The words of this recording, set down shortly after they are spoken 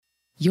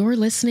You're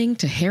listening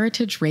to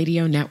Heritage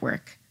Radio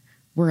Network.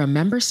 We're a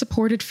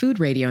member-supported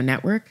food radio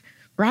network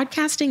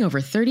broadcasting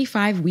over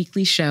 35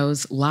 weekly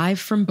shows live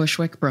from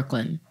Bushwick,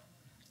 Brooklyn.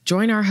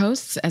 Join our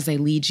hosts as they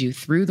lead you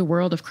through the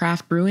world of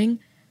craft brewing,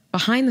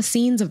 behind the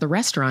scenes of the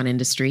restaurant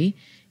industry,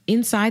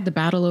 inside the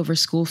battle over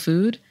school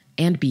food,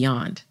 and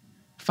beyond.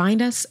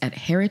 Find us at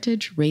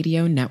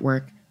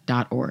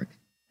heritageradionetwork.org.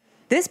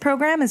 This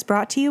program is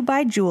brought to you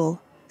by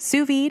Joule,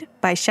 sous vide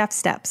by Chef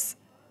Steps.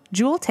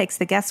 Joule takes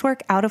the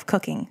guesswork out of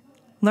cooking.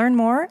 Learn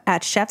more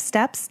at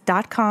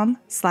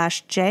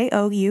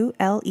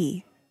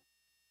chefsteps.com/JOULE.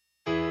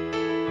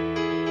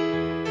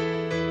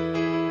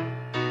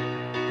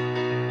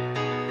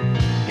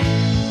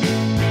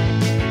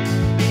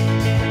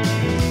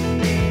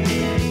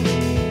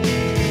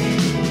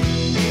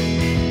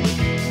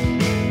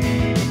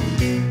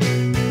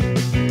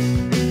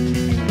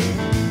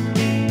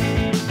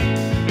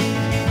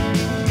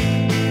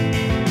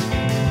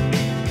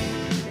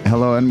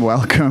 Hello and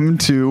welcome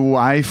to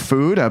Why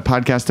Food, a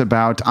podcast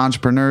about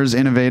entrepreneurs,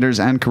 innovators,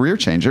 and career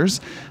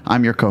changers.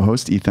 I'm your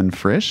co-host, Ethan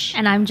Frisch.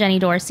 And I'm Jenny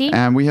Dorsey.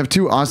 And we have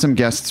two awesome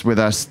guests with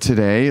us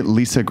today.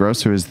 Lisa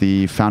Gross, who is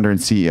the founder and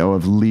CEO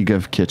of League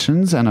of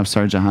Kitchens, and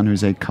Afsari Jahan,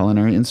 who's a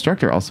culinary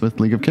instructor, also with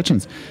League of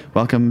Kitchens.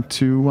 Welcome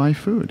to Why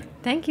Food.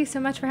 Thank you so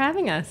much for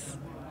having us.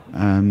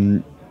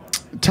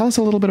 Tell us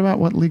a little bit about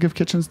what League of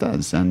Kitchens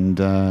does and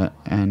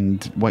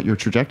what your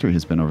trajectory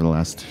has been over the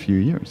last few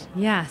years.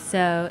 Yeah,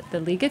 so the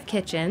League of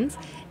Kitchens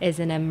is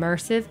an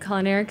immersive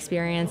culinary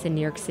experience in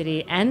New York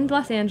City and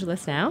Los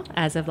Angeles now,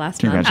 as of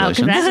last month.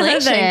 Congratulations.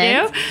 Congratulations.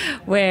 Thank you.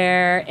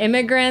 Where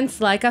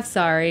immigrants like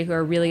Afsari, who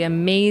are really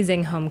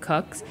amazing home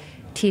cooks,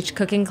 teach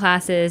cooking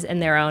classes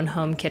in their own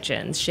home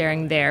kitchens,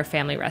 sharing their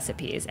family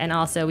recipes. And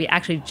also, we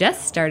actually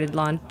just started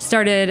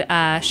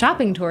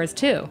shopping tours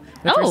too,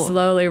 which we're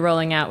slowly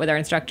rolling out with our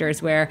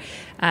instructors, where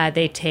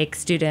they take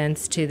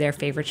students to their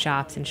favorite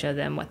shops and show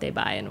them what they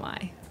buy and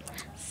why.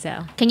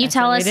 So, can you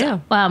tell us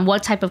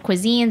what type of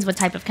cuisines, what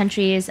type of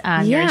countries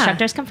your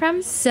instructors come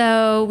from?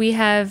 So we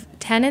have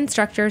 10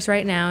 instructors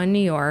right now in New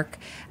York,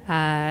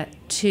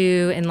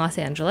 2 in Los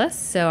Angeles.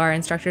 So our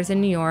instructors in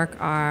New York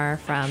are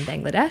from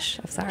Bangladesh,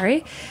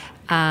 Afsari,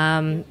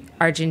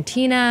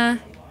 Argentina,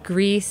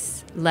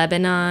 Greece,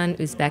 Lebanon,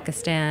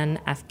 Uzbekistan,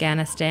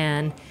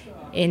 Afghanistan,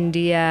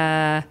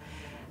 India,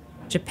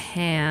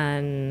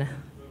 Japan.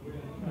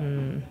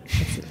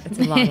 It's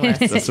a long list.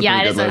 That's a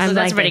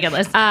that's a pretty good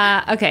list.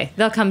 Okay,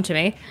 they'll come to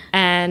me.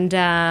 And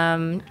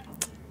I'm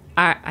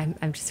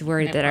just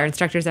worried that our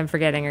instructors I'm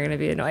forgetting are going to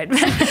be annoyed.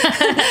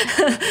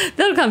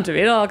 They'll come to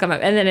me. It'll all come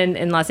up. And then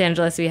in Los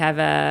Angeles, we have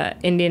an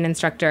Indian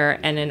instructor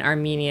and an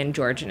Armenian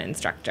Georgian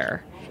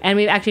instructor. And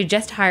we've actually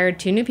just hired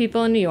 2 new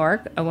people in New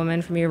York, a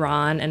woman from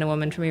Iran and a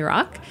woman from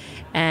Iraq,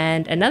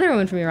 and another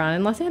woman from Iran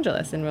in Los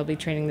Angeles. And we'll be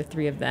training the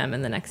 3 of them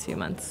in the next few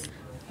months.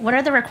 What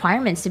are the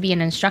requirements to be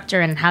an instructor,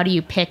 and how do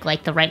you pick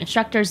the right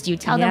instructors? Do you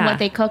tell them what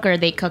they cook, or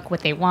they cook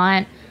what they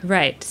want?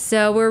 Right.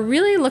 So we're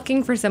really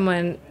looking for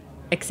someone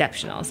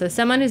exceptional. So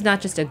someone who's not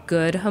just a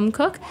good home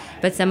cook,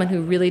 but someone who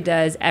really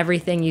does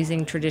everything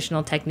using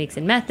traditional techniques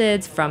and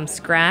methods from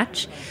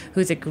scratch,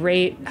 who's a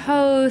great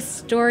host,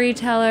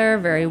 storyteller,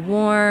 very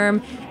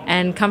warm,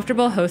 and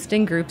comfortable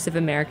hosting groups of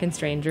American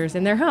strangers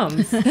in their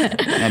homes.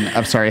 And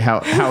I'm sorry,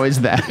 how is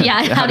that?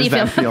 Yeah, how do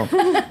you feel?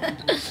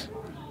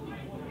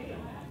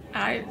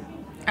 I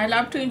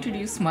love to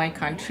introduce my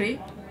country,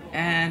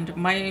 and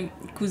my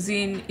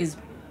cuisine is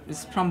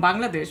from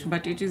Bangladesh,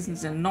 but it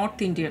is a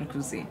North Indian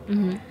cuisine.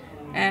 Mm-hmm.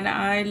 And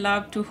I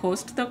love to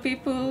host the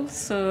people,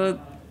 so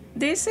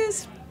this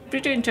is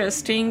pretty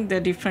interesting, the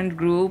different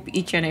group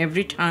each and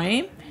every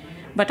time,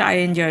 but I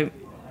enjoy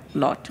a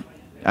lot.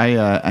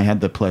 I had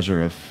the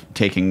pleasure of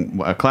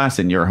taking a class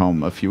in your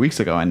home a few weeks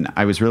ago, and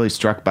I was really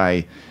struck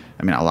by,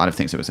 a lot of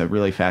things. It was a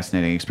really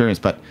fascinating experience,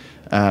 but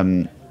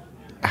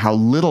how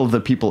little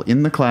the people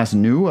in the class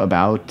knew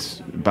about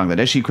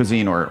Bangladeshi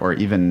cuisine or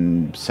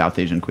even South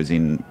Asian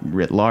cuisine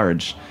writ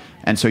large.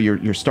 And so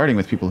you're starting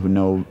with people who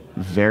know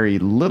very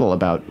little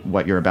about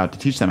what you're about to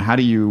teach them. How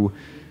do you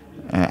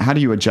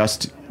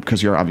adjust,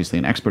 because you're obviously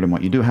an expert in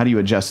what you do, how do you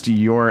adjust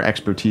your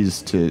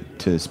expertise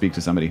to speak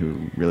to somebody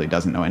who really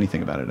doesn't know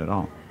anything about it at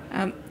all?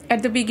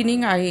 At the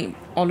beginning, I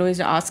always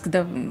ask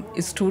the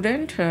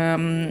student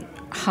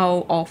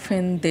how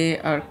often they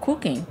are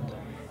cooking.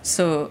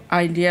 So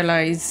I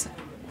realize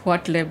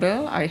what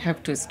level I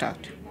have to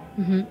start.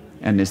 Mm-hmm.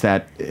 And is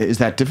that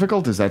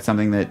difficult? Is that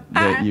something that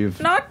you've...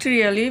 Not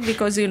really,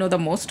 because, the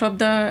most of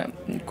the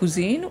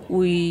cuisine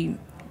we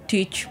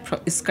teach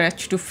from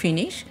scratch to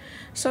finish.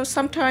 So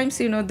sometimes,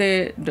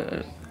 they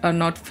are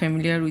not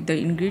familiar with the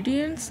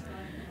ingredients,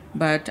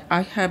 but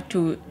I have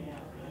to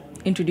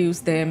introduce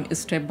them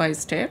step by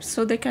step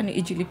so they can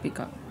easily pick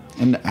up.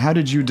 And how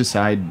did you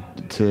decide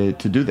to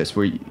do this?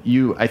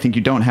 I think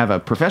you don't have a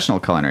professional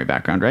culinary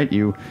background, right?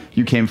 You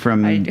came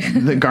from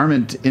the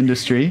garment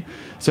industry.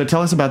 So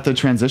tell us about the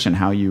transition,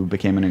 how you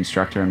became an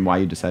instructor and why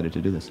you decided to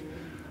do this.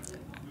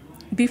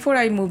 Before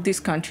I moved this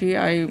country,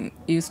 I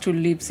used to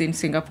live in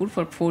Singapore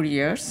for 4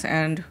 years.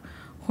 And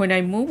when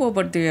I moved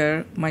over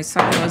there, my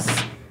son was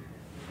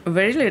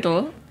very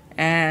little,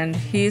 and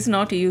he's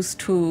not used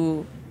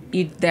to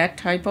eat that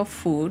type of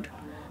food.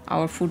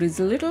 Our food is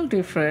a little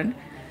different.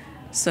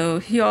 So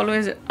he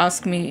always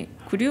asks me,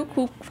 could you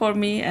cook for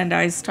me? And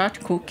I start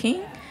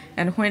cooking.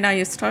 And when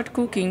I start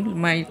cooking,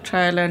 my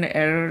trial and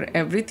error,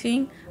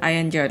 everything, I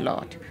enjoy a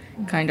lot.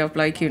 Kind of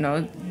like,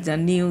 the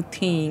new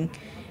thing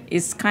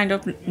is kind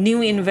of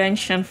new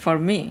invention for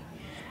me.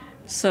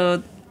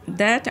 So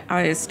that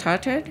I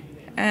started.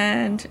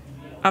 And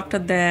after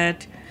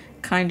that,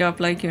 kind of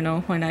like,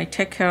 when I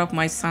take care of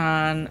my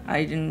son,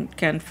 I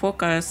can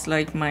focus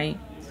like my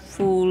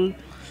full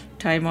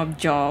time of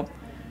job.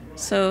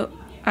 So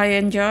I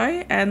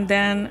enjoy. And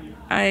then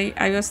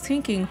I was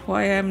thinking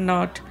why I'm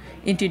not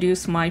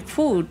introduce my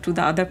food to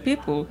the other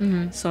people.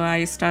 So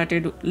I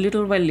started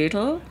little by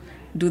little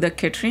do the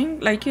catering.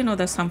 Like,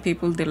 some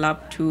people, they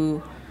love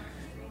to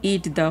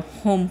eat the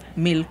home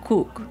meal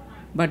cook,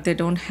 but they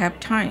don't have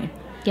time.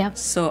 Yep.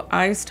 So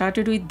I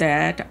started with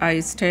that.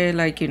 I stay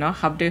like,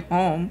 half day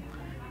home.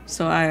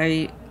 So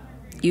I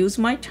use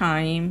my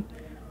time,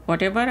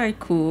 whatever I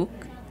cook,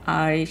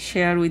 I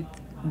share with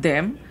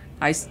them.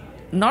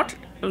 Not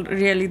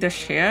really the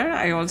share,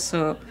 I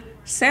also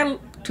sell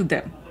to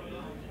them.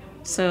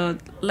 So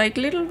like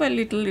little by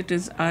little,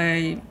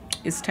 I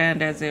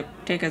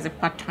take as a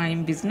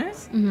part-time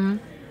business.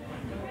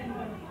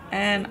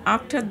 And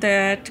after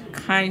that,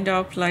 kind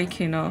of like,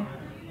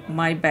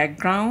 my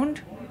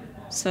background.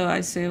 So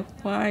I say,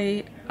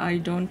 why I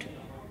don't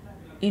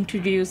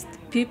introduce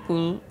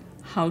people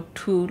how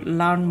to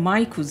learn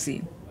my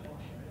cuisine.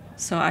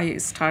 So I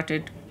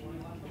started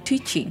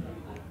teaching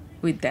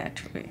with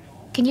that way.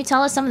 Can you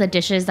tell us some of the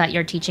dishes that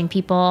you're teaching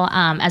people,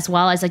 as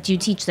well as like, do you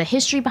teach the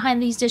history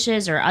behind these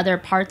dishes or other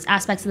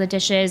aspects of the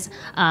dishes,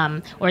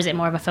 or is it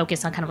more of a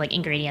focus on kind of like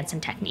ingredients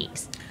and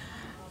techniques?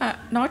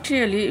 Not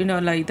really,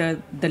 like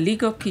the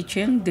League of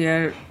Kitchen,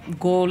 their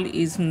goal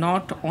is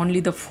not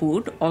only the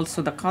food,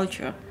 also the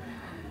culture.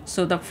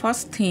 So the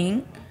first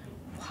thing,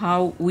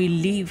 how we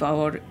live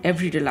our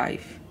everyday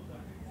life.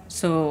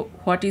 So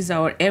what is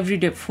our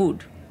everyday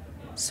food?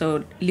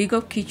 So League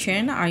of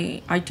Kitchen,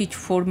 I teach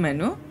 4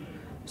 menu.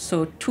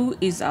 So 2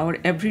 is our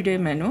everyday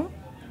menu,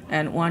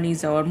 and 1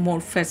 is our more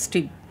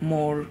festive,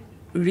 more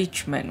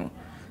rich menu.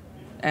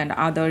 And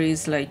other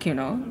is like,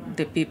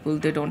 the people,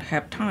 they don't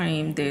have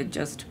time, they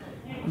just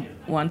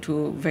want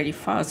to very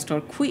fast or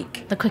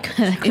quick. The quick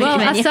Well,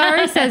 menu.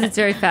 Afsari says it's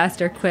very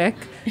fast or quick.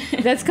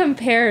 That's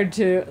compared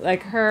to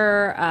like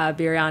her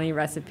biryani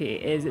recipe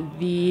is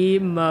the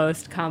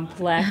most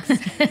complex,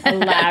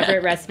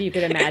 elaborate recipe you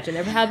could imagine.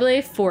 There are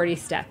probably 40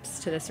 steps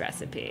to this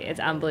recipe. It's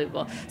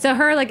unbelievable. So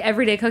her like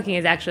everyday cooking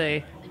is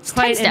actually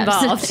quite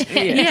involved.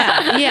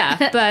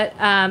 yeah. But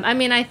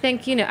I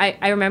think,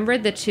 I remember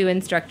the 2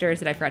 instructors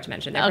that I forgot to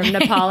mention. They're from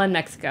Nepal and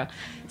Mexico.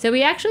 So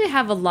we actually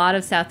have a lot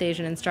of South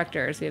Asian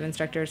instructors. We have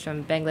instructors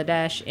from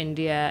Bangladesh,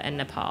 India, and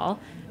Nepal.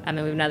 And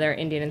we have another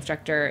Indian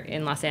instructor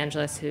in Los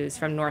Angeles who's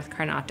from North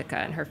Karnataka,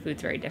 and her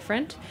food's very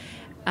different.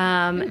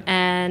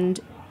 And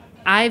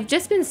I've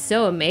just been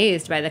so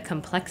amazed by the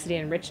complexity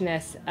and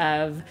richness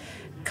of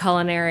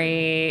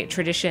culinary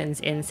traditions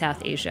in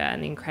South Asia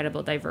and the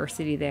incredible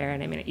diversity there.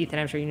 And Ethan,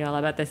 I'm sure you know all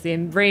about this, the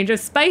range of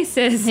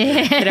spices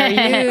that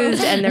are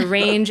used and the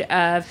range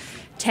of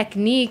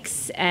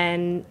techniques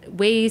and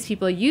ways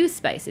people use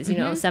spices.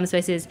 Some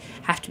spices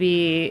have to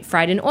be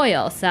fried in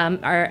oil, some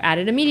are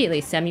added immediately,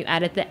 some you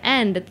add at the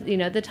end,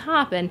 at the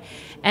top. And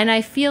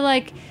I feel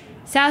like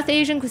South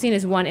Asian cuisine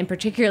is one in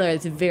particular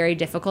that's very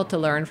difficult to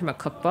learn from a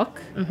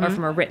cookbook or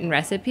from a written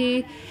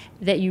recipe,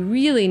 that you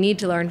really need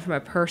to learn from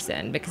a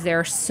person, because there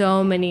are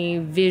so many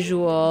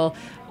visual,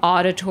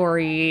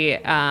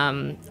 auditory,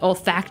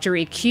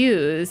 olfactory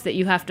cues that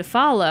you have to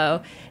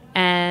follow.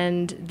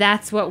 And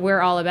that's what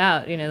we're all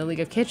about, the League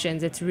of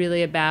Kitchens. It's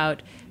really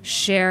about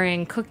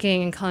sharing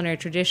cooking and culinary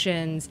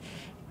traditions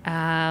in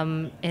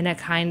a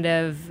kind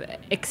of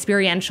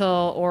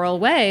experiential, oral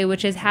way,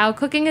 which is how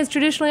cooking has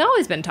traditionally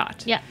always been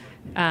taught. Yeah.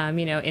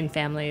 In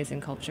families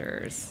and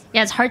cultures.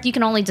 Yeah, it's hard. You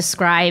can only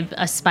describe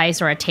a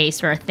spice or a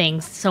taste or a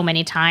thing so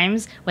many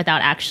times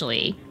without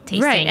actually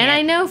tasting it. And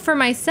I know for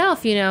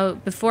myself,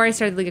 before I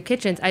started League of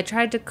Kitchens, I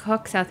tried to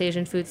cook South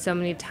Asian food so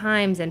many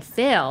times and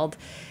failed.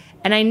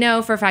 And I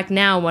know for a fact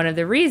now one of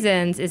the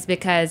reasons is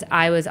because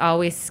I was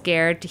always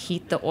scared to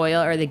heat the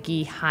oil or the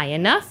ghee high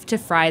enough to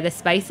fry the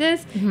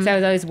spices. So I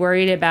was always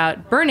worried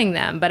about burning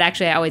them, but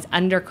actually I always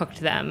undercooked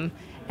them.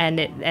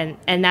 And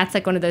that's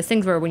like one of those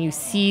things where when you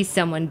see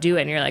someone do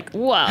it and you're like,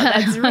 whoa,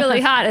 that's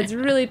really hot, it's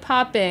really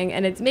popping,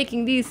 and it's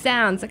making these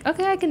sounds. Like,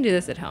 okay, I can do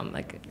this at home.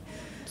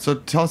 So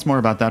tell us more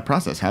about that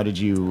process.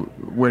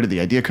 Where did the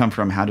idea come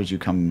from? How did you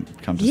come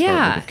to start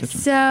League of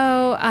Kitchens?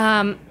 So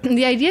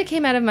the idea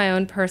came out of my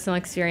own personal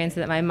experience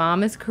that my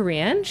mom is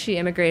Korean. She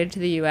immigrated to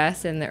the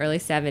U.S. in the early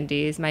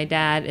 70s. My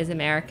dad is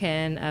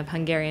American of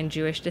Hungarian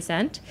Jewish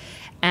descent.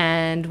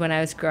 And when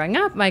I was growing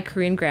up, my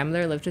Korean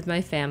grandmother lived with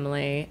my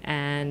family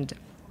and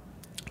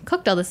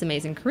cooked all this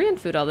amazing Korean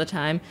food all the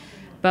time.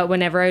 But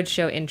whenever I would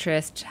show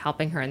interest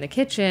helping her in the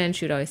kitchen,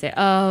 she would always say,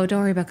 "Oh,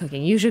 don't worry about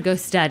cooking. You should go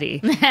study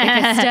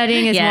because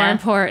studying is more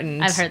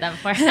important." I've heard that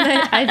before.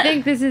 I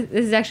think this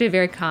is actually a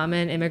very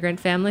common immigrant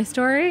family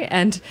story.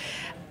 And,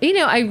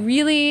 I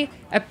really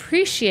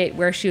appreciate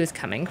where she was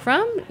coming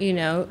from.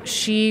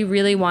 She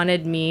really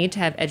wanted me to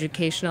have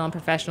educational and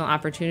professional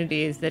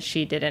opportunities that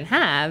she didn't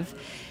have.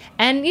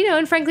 And,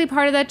 and frankly,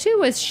 part of that, too,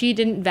 was she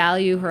didn't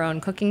value her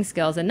own cooking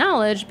skills and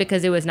knowledge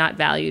because it was not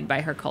valued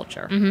by her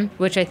culture,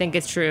 which I think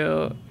is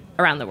true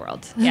around the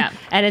world. Yeah.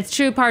 And it's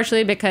true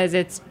partially because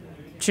it's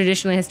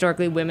traditionally,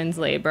 historically, women's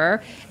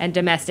labor, and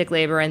domestic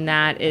labor, and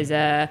that is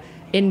a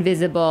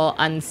invisible,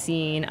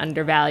 unseen,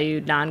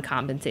 undervalued,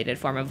 non-compensated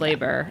form of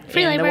labor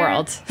Free in labor. the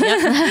world.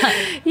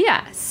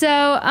 Yeah.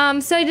 So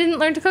I didn't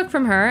learn to cook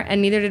from her,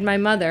 and neither did my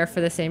mother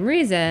for the same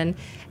reason.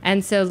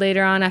 And so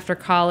later on after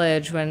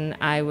college, when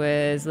I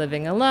was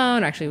living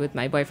alone, actually with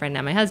my boyfriend,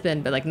 now my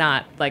husband, but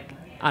not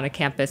on a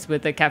campus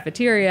with a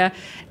cafeteria,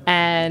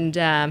 and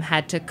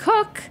had to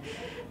cook,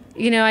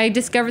 I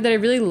discovered that I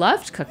really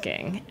loved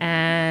cooking,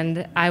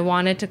 and I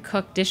wanted to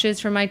cook dishes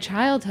from my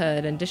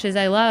childhood and dishes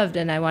I loved,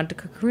 and I wanted to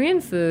cook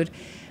Korean food.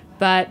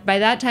 But by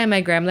that time,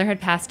 my grandmother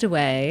had passed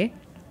away.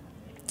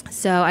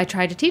 So I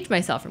tried to teach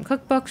myself from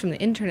cookbooks, from the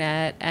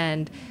internet,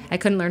 and I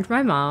couldn't learn from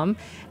my mom.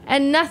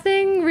 And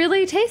nothing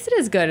really tasted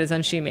as good as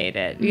when she made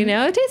it.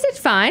 It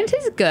tasted fine, it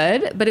tasted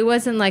good, but it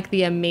wasn't like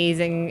the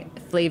amazing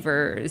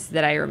flavors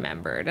that I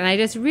remembered. And I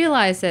just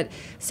realized that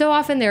so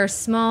often there are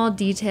small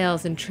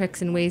details and tricks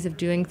and ways of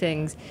doing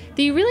things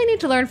that you really need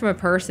to learn from a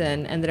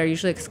person and that are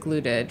usually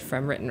excluded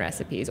from written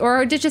recipes, or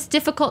are just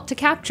difficult to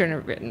capture in a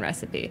written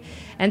recipe.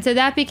 And so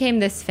that became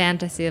this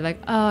fantasy of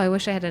I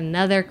wish I had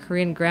another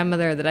Korean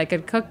grandmother that I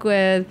could cook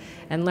with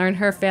and learn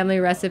her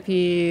family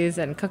recipes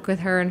and cook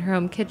with her in her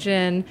home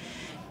kitchen.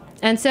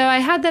 And so I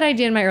had that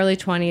idea in my early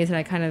 20s, and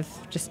I kind of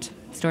just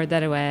stored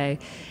that away.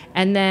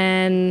 And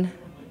then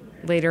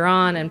later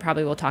on, and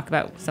probably we'll talk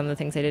about some of the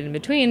things I did in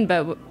between,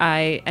 but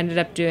I ended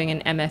up doing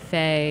an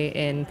MFA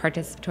in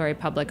participatory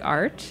public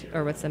art,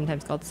 or what's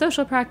sometimes called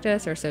social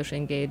practice or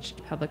socially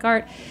engaged public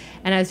art.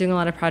 And I was doing a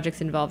lot of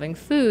projects involving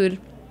food.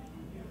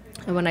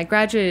 And when I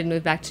graduated and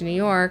moved back to New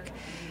York,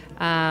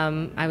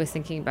 I was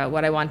thinking about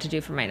what I wanted to do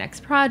for my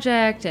next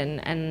project,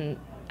 and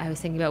I was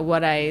thinking about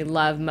what I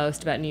love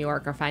most about New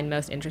York or find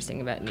most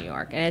interesting about New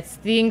York. And it's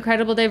the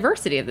incredible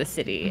diversity of the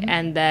city,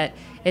 and that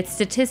it's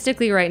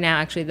statistically right now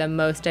actually the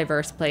most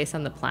diverse place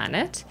on the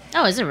planet.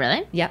 Oh, is it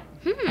really? Yep.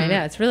 I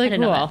know. It's really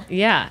didn't know cool. that.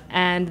 Yeah.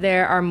 And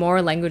there are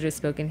more languages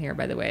spoken here,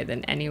 by the way,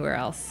 than anywhere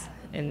else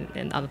on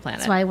the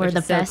planet. That's why we're which the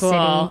is so best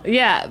cool. city.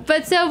 Yeah.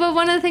 But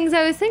one of the things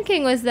I was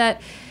thinking was that,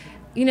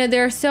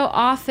 there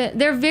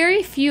are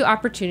very few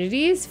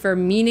opportunities for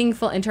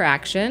meaningful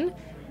interaction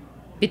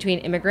between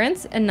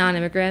immigrants and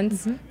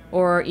non-immigrants,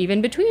 or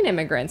even between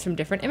immigrants from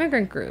different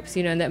immigrant groups,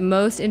 and that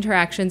most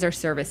interactions are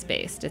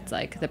service-based. It's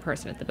like the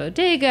person at the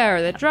bodega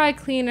or the dry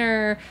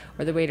cleaner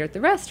or the waiter at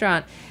the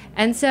restaurant.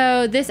 And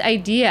so this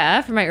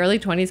idea from my early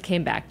 20s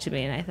came back to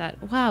me, and I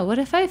thought, wow, what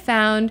if I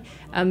found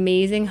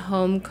amazing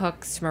home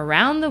cooks from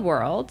around the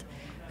world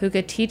who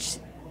could teach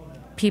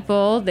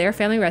people their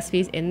family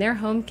recipes in their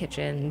home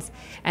kitchens,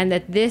 and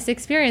that this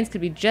experience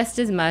could be just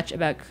as much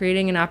about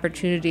creating an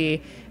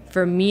opportunity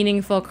for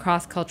meaningful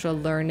cross-cultural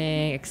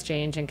learning,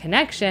 exchange, and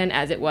connection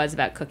as it was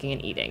about cooking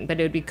and eating.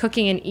 But it would be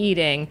cooking and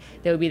eating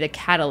that would be the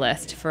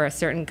catalyst for a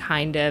certain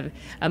kind of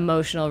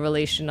emotional,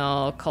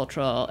 relational,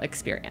 cultural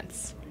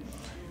experience.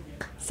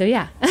 So,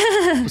 yeah.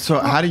 So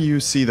how do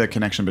you see the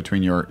connection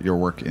between your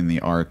work in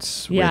the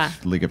arts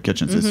with League of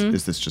Kitchens?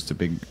 Is this just a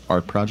big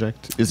art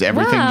project? Is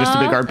everything just a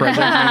big art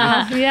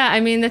project? Maybe? Yeah,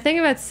 I mean, the thing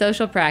about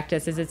social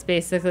practice is it's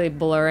basically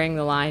blurring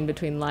the line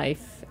between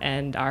life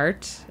and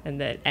art,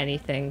 and that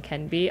anything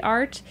can be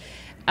art.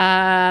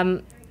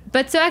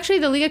 But so actually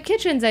the League of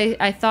Kitchens,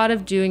 I thought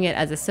of doing it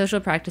as a social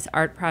practice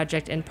art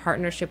project in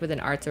partnership with an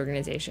arts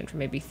organization for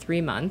maybe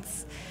 3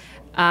 months.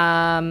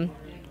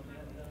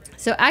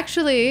 So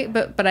actually,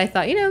 but I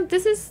thought,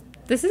 this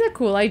is a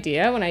cool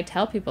idea. When I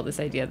tell people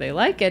this idea, they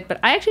like it, but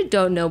I actually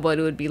don't know what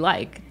it would be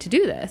like to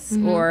do this,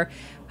 or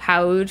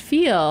how it would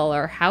feel,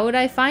 or how would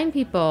I find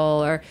people,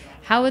 or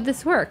how would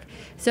this work?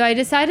 So I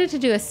decided to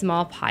do a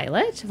small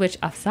pilot, which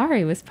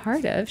Afsari was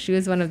part of. She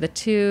was one of the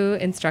 2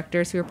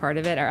 instructors who were part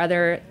of it. Our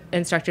other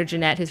instructor,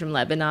 Jeanette, who's from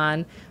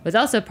Lebanon, was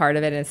also part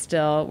of it and is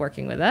still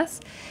working with us.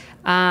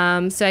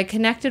 So I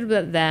connected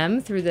with them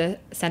through the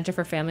Center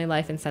for Family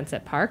Life in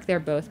Sunset Park. They're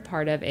both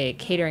part of a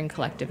catering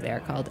collective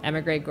there called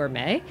Emigre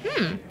Gourmet.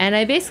 And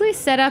I basically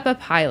set up a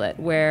pilot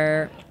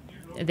where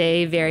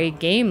they very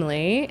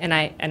gamely, and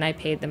I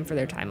paid them for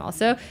their time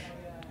also,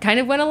 kind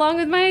of went along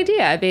with my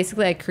idea.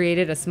 I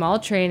created a small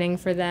training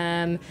for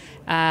them.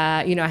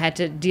 I had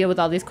to deal with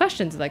all these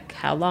questions like,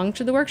 how long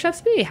should the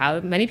workshops be? How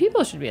many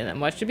people should be in them?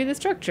 What should be the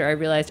structure? I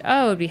realized,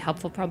 it would be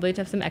helpful probably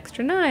to have some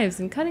extra knives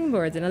and cutting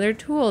boards and other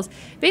tools.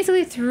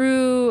 Basically,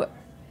 through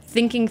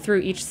thinking through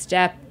each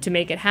step to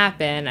make it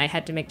happen, I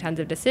had to make tons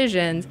of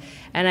decisions.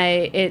 And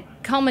it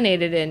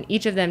culminated in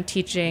each of them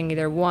teaching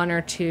either 1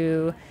 or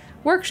 2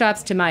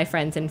 workshops to my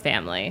friends and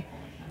family.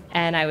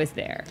 And I was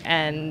there,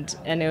 and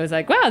it was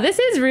like, wow, this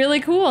is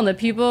really cool. And the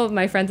people,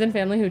 my friends and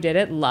family who did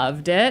it,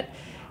 loved it.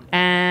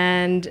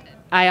 And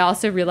I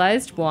also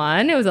realized,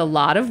 one, it was a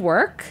lot of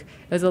work.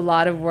 It was a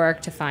lot of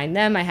work to find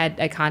them.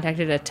 I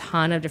contacted a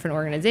ton of different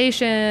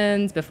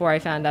organizations before I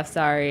found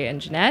Afsari and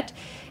Jeanette.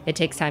 It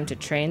takes time to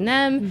train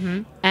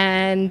them.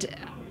 And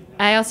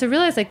I also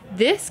realized, like,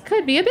 this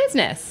could be a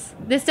business.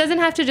 This doesn't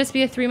have to just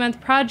be a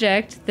 3-month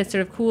project that's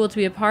sort of cool to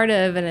be a part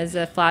of and is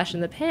a flash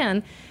in the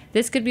pan.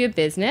 This could be a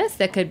business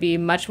that could be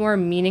much more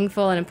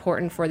meaningful and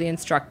important for the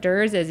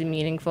instructors as a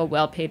meaningful,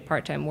 well-paid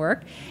part-time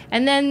work.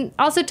 And then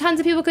also tons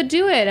of people could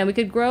do it, and we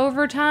could grow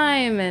over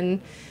time.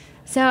 And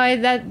so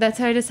that's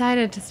how I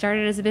decided to start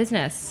it as a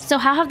business. So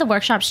how have the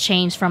workshops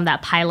changed from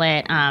that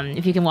pilot,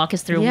 if you can walk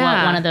us through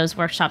what one of those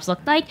workshops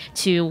looked like,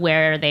 to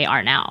where they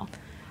are now?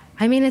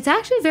 I mean, it's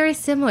actually very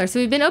similar. So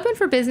we've been open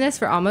for business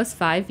for almost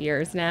 5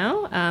 years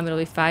now. It'll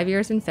be 5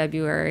 years in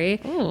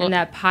February. Ooh. And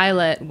that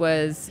pilot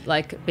was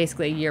like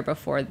basically a year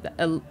before,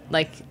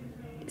 like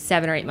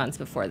 7 or 8 months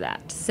before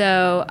that.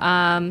 So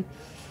I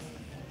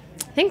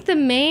think some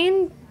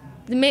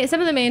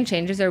of the main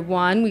changes are,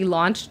 one, we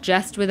launched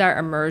just with our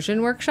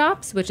immersion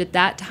workshops, which at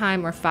that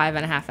time were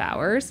 5.5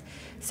 hours.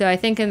 So I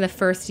think in the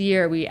first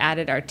year we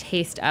added our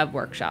taste of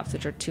workshops,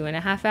 which are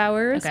 2.5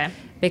 hours. Okay.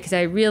 Because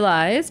I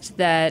realized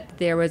that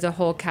there was a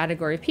whole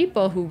category of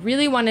people who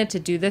really wanted to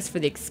do this for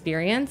the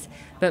experience,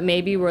 but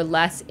maybe were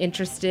less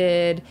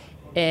interested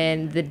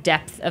in the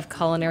depth of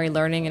culinary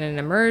learning in an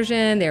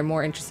immersion. They're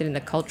more interested in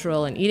the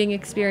cultural and eating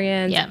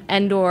experience,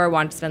 and/or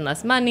want to spend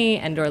less money,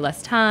 and/or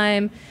less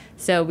time.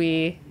 So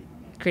we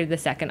created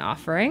the second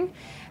offering.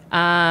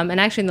 And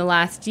actually in the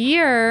last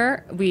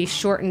year, we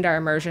shortened our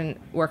immersion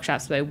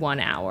workshops by 1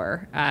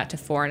 hour to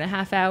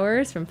 4.5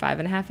 hours from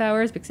 5.5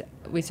 hours, because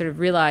we sort of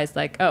realized,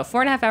 like,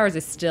 4.5 hours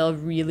is still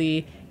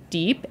really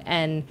deep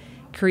and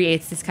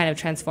creates this kind of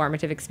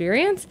transformative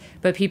experience,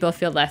 but people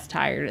feel less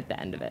tired at the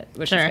end of it,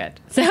 which is good.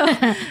 So,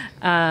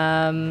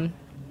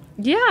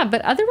 yeah,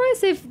 but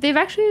otherwise they've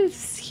actually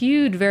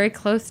hewed very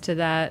close to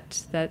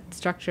that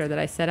structure that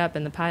I set up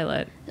in the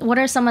pilot. What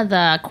are some of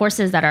the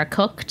courses that are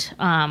cooked,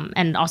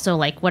 and also,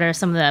 like, what are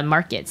some of the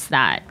markets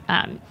that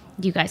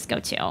you guys go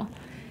to?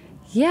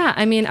 Yeah,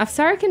 I mean,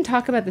 Afsari can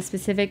talk about the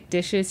specific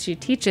dishes she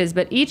teaches,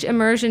 but each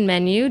immersion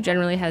menu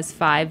generally has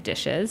 5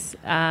 dishes,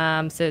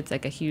 so it's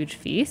like a huge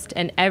feast.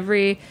 And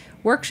every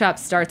workshop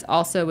starts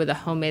also with a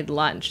homemade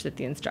lunch that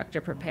the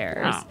instructor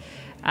prepares.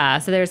 Wow.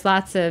 So there's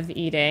lots of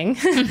eating,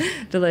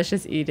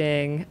 delicious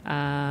eating.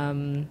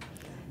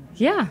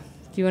 Yeah.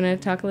 Do you want to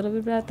talk a little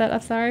bit about that,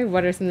 Afsari?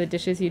 What are some of the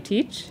dishes you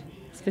teach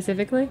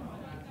specifically?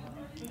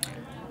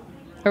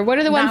 Or what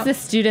are the ones the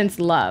students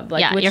love?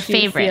 Like, which your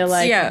favorites. Feel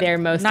like they're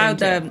most now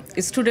into?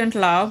 The student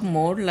love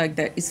more like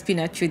the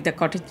spinach with the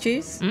cottage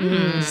cheese.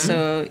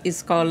 So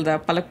it's called the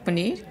palak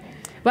paneer.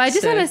 Well, I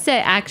just want to say,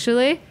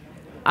 actually,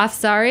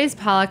 Afsari's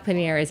palak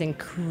paneer is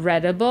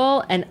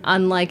incredible and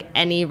unlike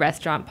any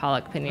restaurant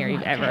palak paneer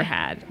you've ever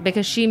had,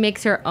 because she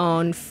makes her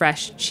own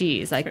fresh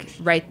cheese, like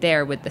right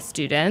there with the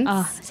students.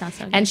 Oh, that sounds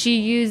so good. And she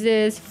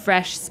uses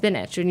fresh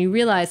spinach. And you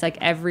realize, like,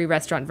 every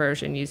restaurant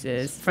version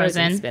uses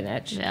frozen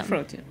spinach. Yeah.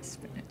 Frozen spinach.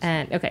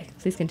 And okay,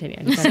 please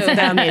continue. So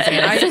that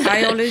amazing.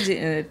 I always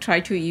try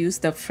to use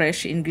the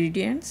fresh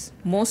ingredients.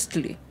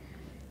 Mostly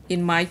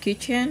in my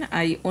kitchen,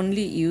 I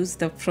only use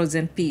the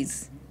frozen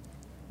peas,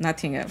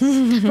 nothing else.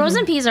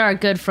 Frozen peas are a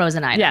good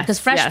frozen item, because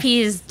fresh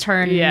peas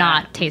turn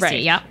not tasty.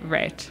 Right. Yep.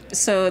 Right.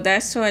 So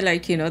that's why,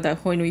 like,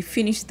 that when we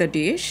finish the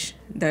dish,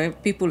 the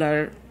people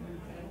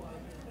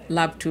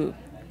love to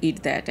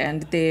eat that,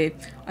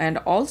 and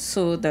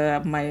also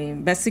my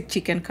basic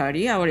chicken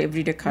curry, our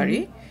everyday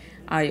curry.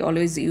 I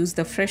always use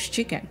the fresh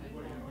chicken.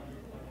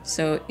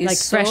 So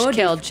it's like fresh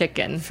killed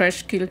chicken.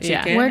 Fresh killed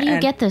chicken. Yeah. Where do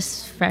you get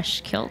this fresh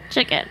killed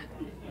chicken?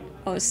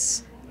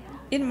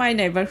 In my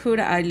neighborhood,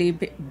 I live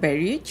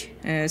Berridge.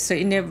 So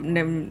in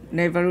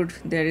neighborhood,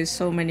 there is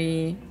so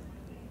many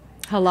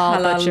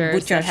halal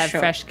butchers that have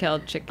fresh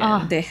killed chicken.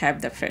 Oh. They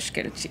have the fresh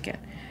killed chicken.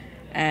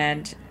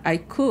 And I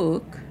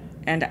cook,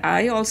 and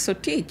I also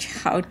teach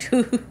how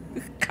to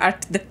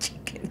cut the chicken.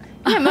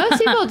 Yeah, most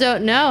people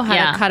don't know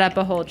how to cut up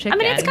a whole chicken. I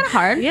mean, it's kind of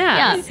hard.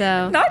 Yeah.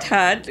 So not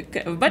hard,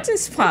 but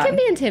it's fun. It can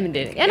be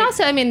intimidating. And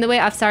also, I mean, the way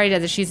Afsari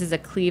does it, she uses a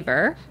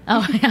cleaver.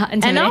 Oh, yeah,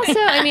 and also,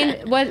 I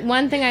mean,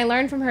 one thing I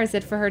learned from her is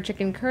that for her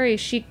chicken curry,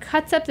 she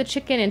cuts up the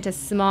chicken into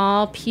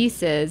small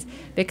pieces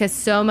because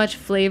so much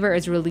flavor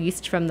is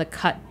released from the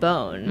cut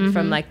bone,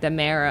 from like the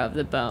marrow of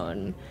the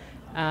bone.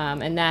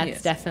 And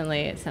that's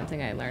definitely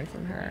something I learned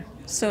from her.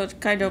 So it's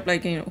kind of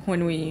like,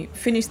 when we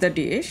finish the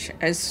dish,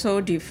 it's so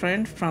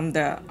different from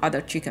the other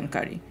chicken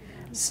curry.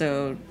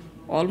 So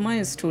all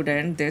my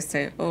students, they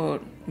say, oh,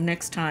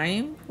 next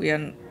time we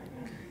are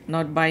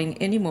not buying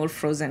any more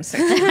frozen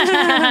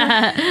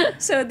section.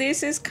 So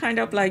this is kind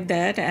of like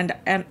that.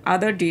 And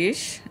other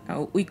dish,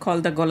 we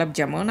call the gulab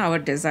jamun, our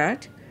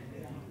dessert.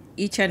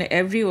 Each and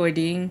every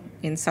wedding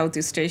in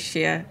Southeast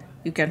Asia,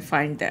 you can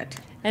find that.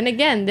 And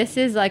again, this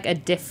is like a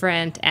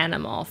different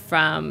animal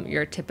from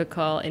your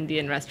typical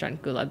Indian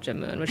restaurant gulab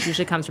jamun, which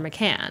usually comes from a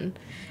can.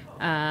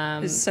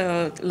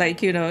 So,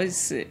 like,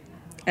 it's,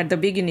 at the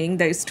beginning,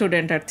 the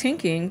student are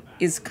thinking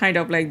is kind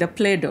of like the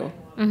Play-Doh.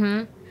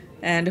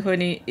 And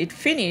when it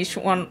finished,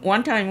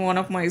 one time, one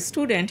of my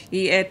student,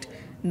 he ate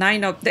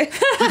 9 of them.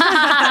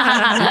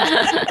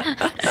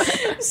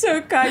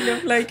 So kind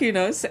of like,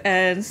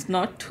 and it's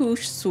not too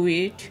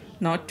sweet,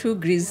 not too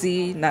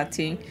greasy,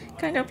 nothing.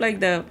 Kind of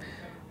like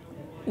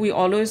we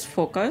always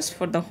focus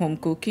for the home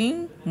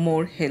cooking,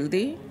 more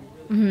healthy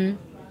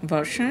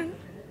version.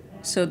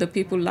 So the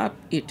people love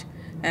it.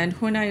 And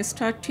when I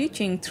start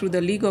teaching through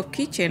the League of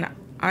Kitchen,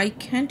 I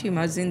can't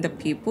imagine the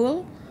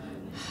people,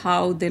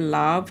 how they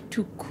love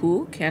to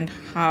cook and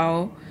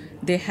how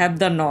they have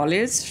the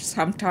knowledge.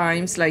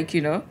 Sometimes, like,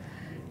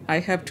 I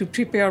have to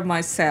prepare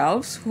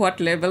myself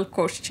what level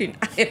question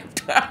I have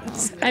to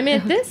answer. I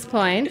mean, at this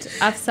point,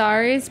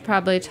 Afsari's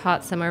probably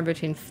taught somewhere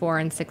between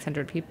 400 and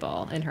 600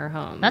 people in her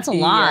home. That's a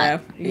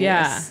lot.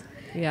 Yes.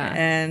 Yeah.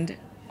 And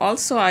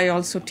also, I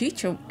also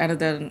teach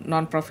another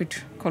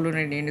nonprofit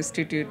culinary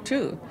institute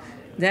too.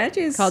 That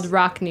is called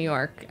Rock New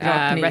York, New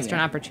Restaurant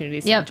York. Opportunity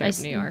Center of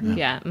New York.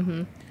 Yeah.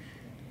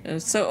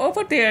 So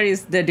over there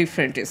is the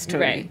different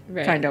story.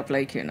 Right. Kind of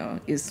like,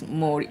 is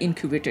more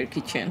incubator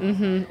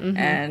kitchen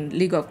and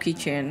League of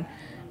Kitchen.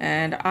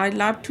 And I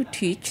love to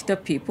teach the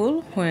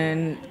people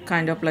when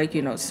kind of like,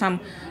 some,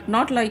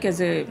 not like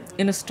as a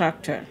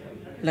instructor,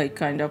 like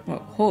kind of a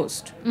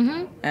host.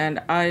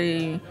 And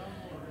I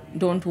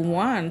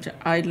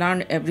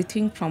learn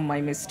everything from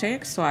my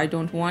mistakes, so I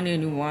don't want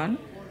anyone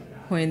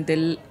when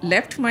they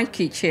left my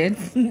kitchen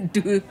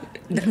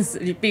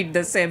repeat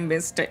the same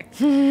mistake.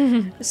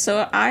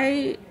 So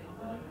I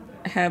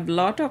have a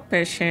lot of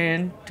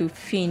passion to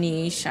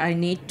finish. I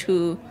need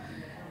to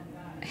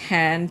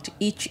hand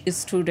each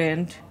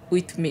student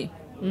with me.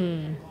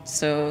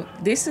 So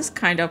this is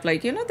kind of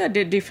like, that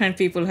the different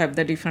people have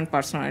the different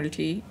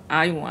personality.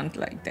 I want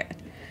like that.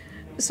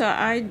 So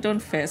I don't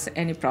face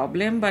any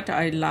problem, but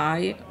I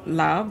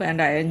love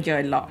and I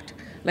enjoy a lot.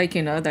 Like,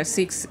 the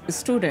 6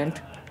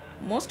 student,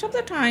 most of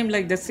the time,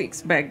 like the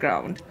 6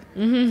 background.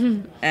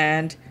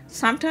 And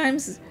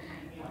sometimes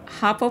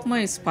half of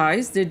my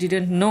spies, they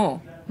didn't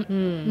know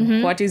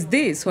what is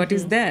this, what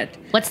is that.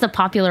 What's the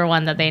popular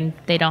one that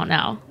they don't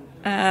know?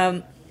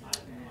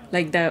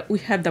 Like we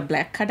have the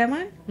black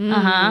cardamom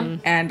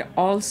and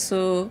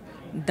also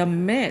the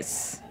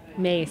mace.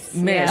 Mace.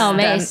 Oh,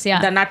 mace,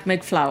 yeah. The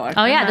nutmeg flower.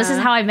 Oh, yeah. This is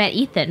how I met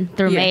Ethan,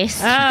 through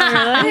mace.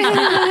 Oh,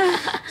 really?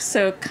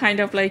 So kind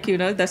of like,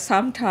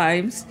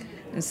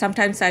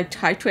 sometimes I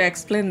try to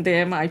explain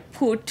them. I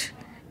put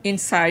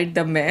inside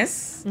the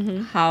mess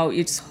how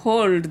it's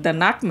hold the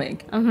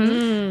nutmeg.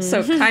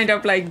 So kind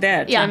of like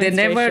that. Yeah. They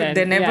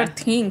never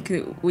think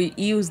we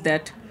use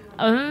that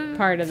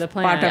part of the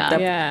plant.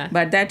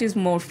 But that is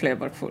more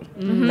flavorful.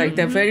 Like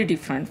they're very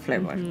different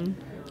flavor.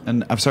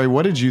 And I'm sorry,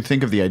 what did you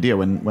think of the idea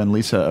when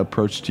Lisa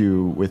approached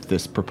you with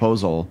this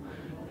proposal?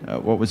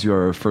 What was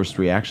your first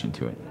reaction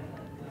to it?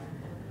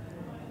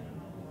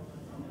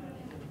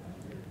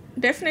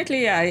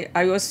 Definitely,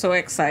 I was so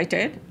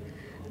excited.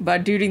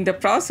 But during the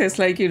process,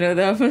 like,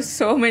 there were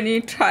so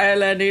many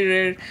trial and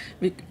error.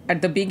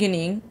 At the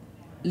beginning,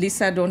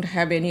 Lisa don't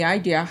have any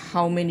idea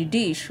how many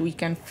dish we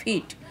can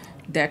fit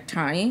that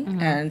time.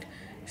 And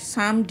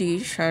some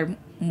dish are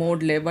more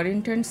labor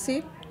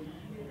intensive,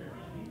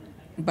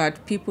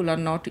 but people are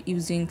not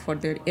using for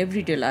their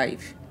everyday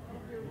life.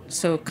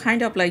 So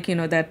kind of like,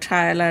 that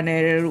trial and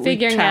error.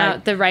 Figuring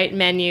out the right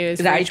menus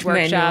for each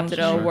workshop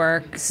that'll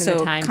work so in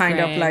the time kind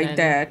frame of like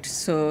that.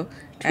 So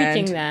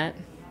tweaking that.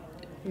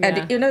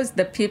 And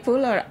the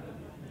people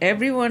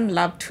everyone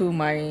loved to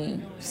my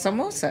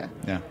samosa.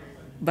 Yeah.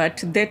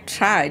 But they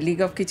try, League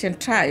of Kitchen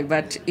try,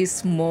 but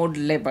it's more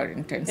labor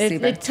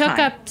intensive. It took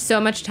up so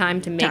much time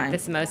to make the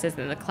samosas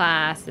in the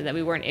class that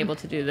we weren't able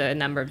to do the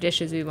number of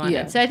dishes we wanted.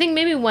 Yeah. So I think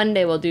maybe one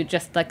day we'll do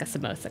just like a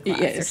samosa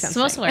class or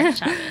something. Samosa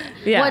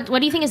workshop.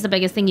 What do you think is the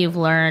biggest thing you've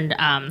learned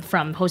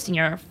from hosting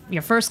your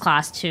first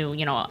class to,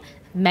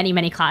 many,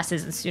 many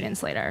classes and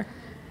students later?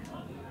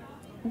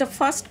 The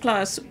first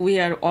class, we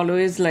are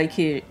always like,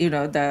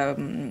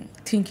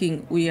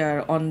 thinking we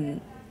are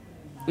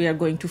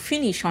going to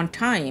finish on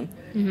time,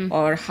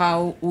 or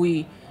how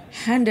we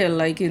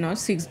handle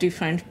 6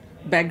 different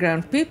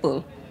background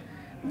people.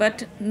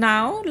 But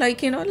now,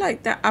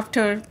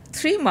 after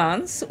 3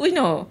 months, we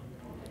know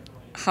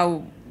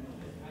how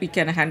we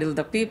can handle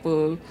the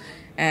people,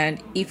 and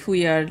if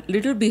we are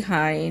little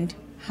behind,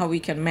 how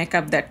we can make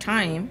up that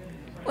time.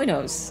 Who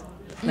knows?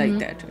 Like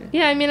that.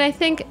 Yeah, I mean, I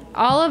think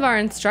all of our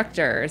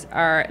instructors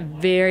are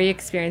very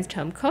experienced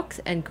home cooks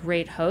and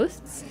great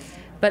hosts,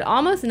 but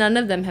almost none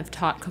of them have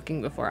taught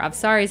cooking before.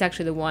 Afsari is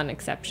actually the one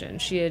exception.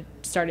 She had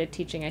started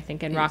teaching, I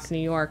think, in Rock, New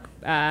York,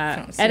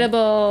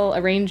 edible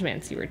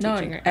arrangements you were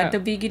teaching her. At the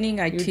beginning,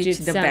 I teach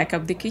the back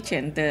of the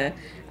kitchen.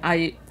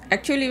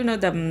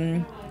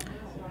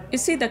 You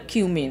see the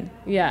cumin.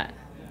 Yeah.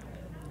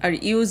 I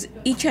use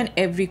each and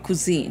every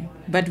cuisine,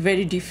 but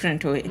very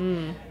different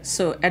way.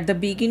 So at the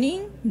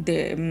beginning,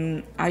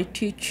 I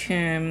teach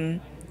the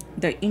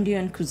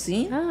Indian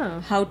cuisine,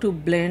 how to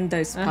blend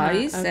the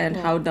spice and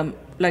how the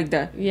like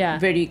the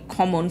very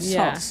common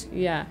sauce.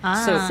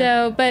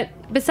 But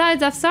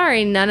besides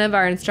Afsari, none of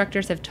our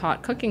instructors have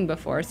taught cooking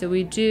before. So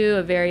we do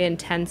a very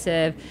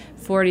intensive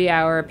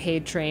 40-hour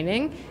paid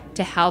training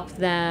to help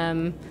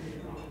them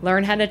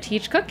learn how to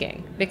teach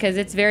cooking, because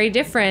it's very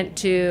different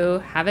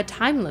to have a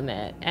time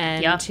limit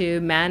and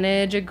to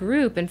manage a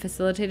group and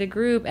facilitate a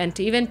group and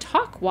to even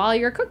talk while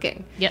you're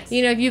cooking. Yes.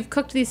 You know, if you've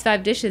cooked these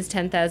 5 dishes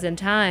 10,000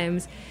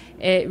 times,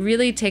 it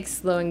really takes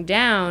slowing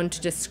down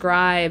to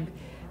describe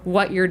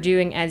what you're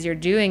doing as you're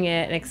doing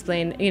it and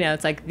explain, you know,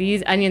 it's like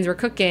these onions we're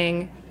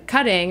cutting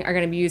are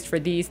going to be used for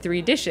these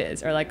 3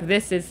 dishes, or like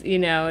this is, you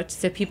know,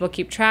 so people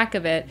keep track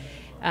of it.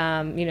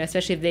 You know,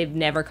 especially if they've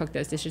never cooked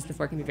those dishes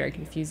before, it can be very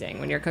confusing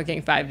when you're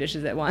cooking 5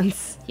 dishes at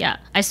once. Yeah.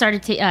 I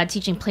started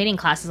teaching plating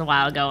classes a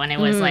while ago, and it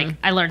was like,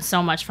 I learned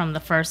so much from the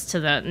first to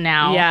the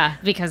now. Yeah.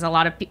 Because a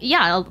lot of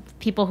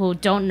people who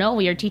don't know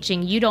what you're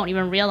teaching, you don't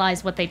even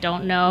realize what they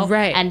don't know.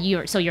 Right. And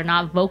you're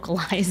not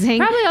vocalizing.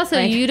 Probably also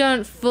like, you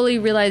don't fully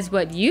realize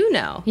what you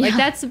know. Yeah. Like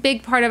that's a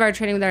big part of our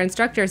training with our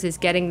instructors, is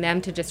getting them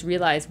to just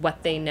realize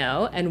what they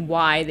know and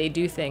why they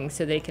do things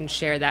so they can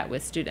share that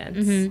with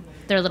students.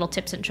 Their little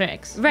tips and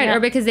tricks. Right. Yeah. Or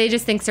because they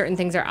just think certain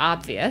things are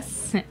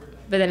obvious.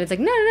 But then it's like,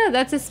 no,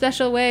 that's a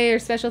special way or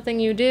special thing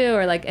you do.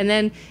 Or like, and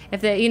then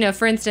if they, you know,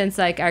 for instance,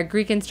 like our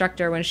Greek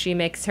instructor, when she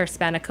makes her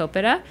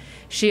spanakopita,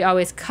 she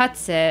always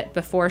cuts it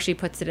before she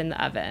puts it in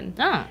the oven.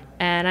 Oh.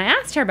 And I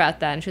asked her about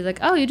that, and she was like,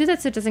 oh, you do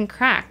that so it doesn't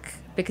crack.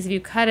 Because if you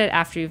cut it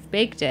after you've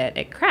baked it,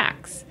 it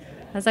cracks.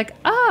 I was like,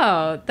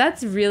 oh,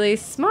 that's really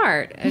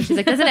smart. And she's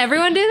like, doesn't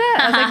everyone do that?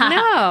 I was like,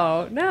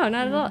 no,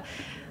 not at all.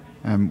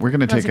 We're going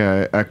to take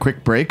a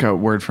quick break, a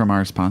word from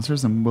our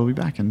sponsors, and we'll be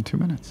back in 2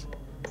 minutes.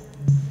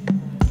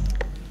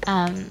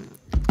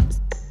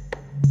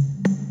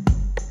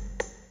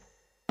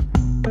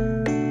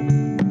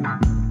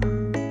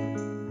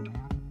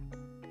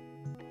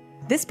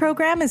 This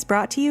program is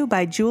brought to you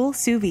by Joule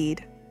Sous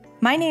Vide.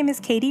 My name is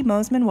Katie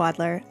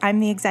Mosman-Wadler. I'm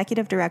the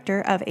Executive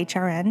Director of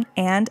HRN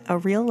and a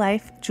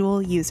real-life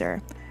Joule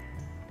user.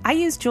 I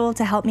use Joule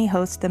to help me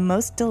host the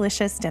most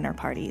delicious dinner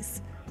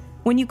parties.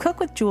 When you cook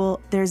with Joule,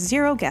 there's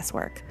zero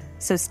guesswork.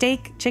 So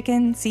steak,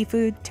 chicken,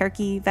 seafood,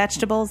 turkey,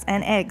 vegetables,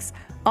 and eggs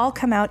all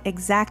come out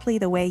exactly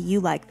the way you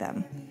like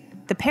them.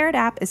 The paired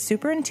app is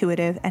super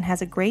intuitive and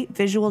has a great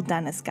visual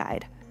doneness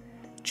guide.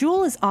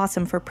 Joule is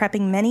awesome for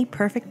prepping many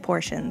perfect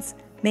portions,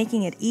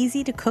 making it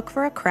easy to cook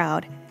for a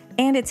crowd,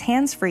 and it's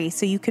hands-free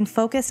so you can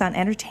focus on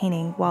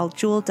entertaining while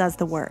Joule does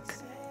the work.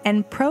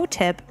 And pro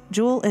tip,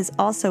 Joule is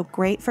also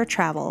great for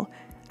travel.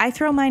 I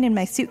throw mine in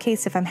my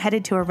suitcase if I'm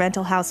headed to a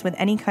rental house with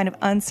any kind of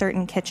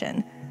uncertain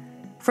kitchen.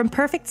 From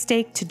perfect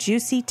steak to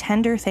juicy,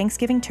 tender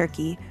Thanksgiving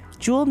turkey,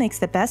 Joule makes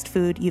the best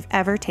food you've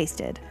ever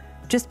tasted.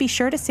 Just be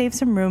sure to save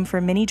some room for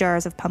mini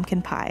jars of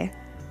pumpkin pie.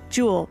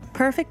 Joule,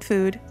 perfect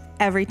food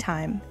every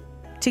time.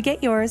 To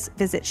get yours,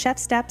 visit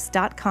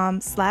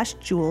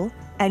chefsteps.com/Joule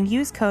and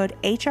use code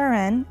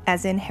HRN,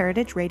 as in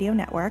Heritage Radio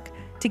Network,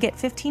 to get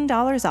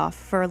 $15 off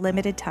for a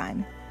limited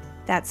time.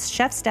 That's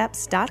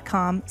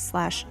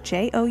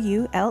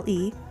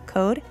chefsteps.com/JOULE,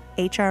 code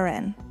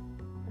HRN.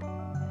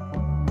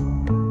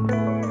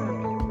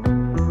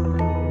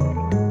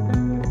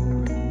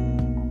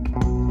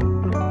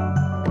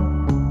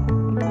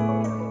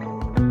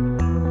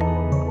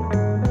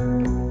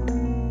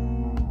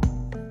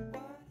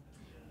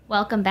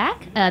 Welcome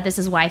back. This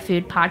is Why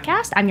Food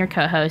Podcast. I'm your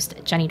co-host,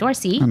 Jenny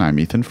Dorsey. And I'm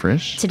Ethan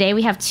Frisch. Today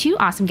we have 2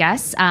 awesome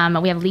guests.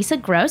 We have Lisa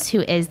Gross,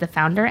 who is the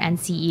founder and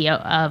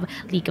CEO of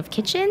League of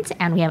Kitchens,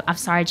 and we have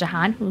Afsari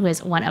Jahan, who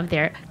is one of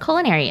their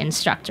culinary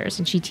instructors,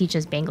 and she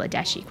teaches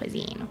Bangladeshi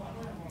cuisine.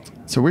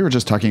 So we were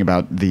just talking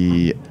about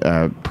the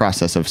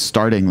process of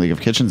starting League of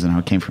Kitchens and how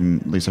it came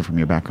from, Lisa, from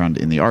your background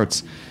in the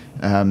arts.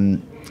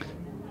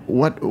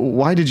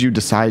 Why did you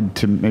decide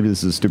to, maybe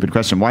this is a stupid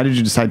question, why did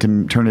you decide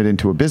to turn it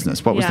into a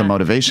business? What was the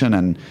motivation,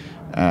 and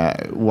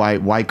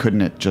why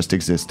couldn't it just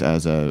exist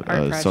as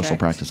a social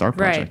practice art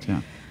project?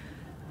 Right.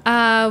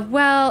 Yeah.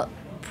 Well,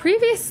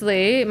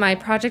 previously, my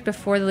project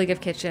before the League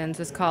of Kitchens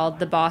was called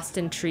the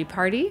Boston Tree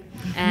Party,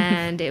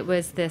 and it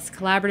was this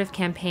collaborative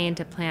campaign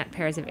to plant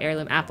pairs of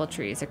heirloom apple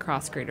trees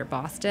across greater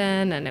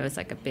Boston, and it was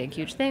like a big,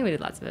 huge thing. We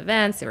did lots of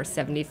events. There were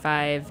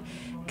 75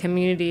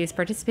 communities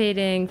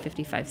participating,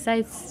 55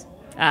 sites.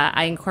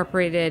 I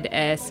incorporated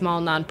a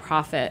small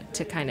nonprofit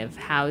to kind of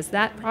house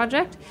that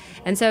project.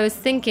 And so I was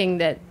thinking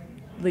that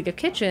League of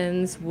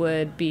Kitchens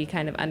would be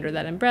kind of under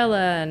that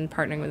umbrella and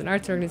partnering with an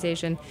arts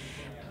organization.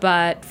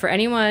 But for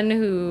anyone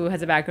who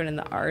has a background in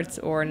the arts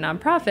or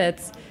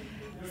nonprofits,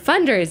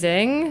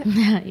 fundraising,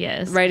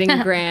 yes, writing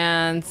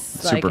grants,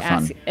 super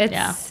fun.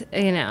 It's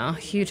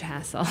huge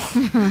hassle.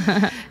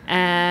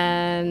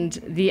 And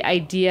the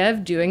idea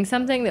of doing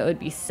something that would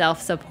be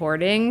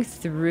self-supporting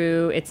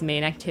through its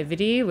main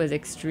activity was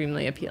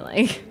extremely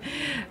appealing.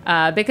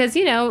 Because,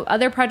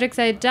 other projects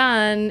I'd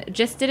done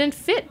just didn't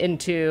fit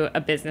into a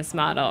business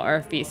model or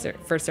a fee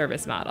for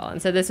service model. And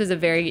so this was a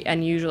very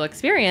unusual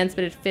experience,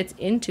 but it fits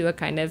into a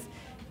kind of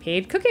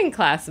paid cooking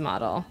class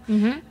model.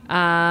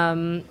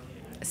 Mm-hmm.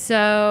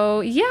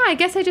 So, yeah, I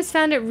guess I just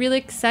found it really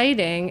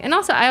exciting. And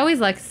also, I always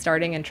like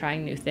starting and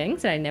trying new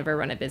things. And I'd never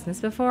run a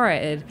business before. I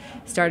had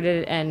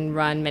started and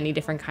run many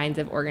different kinds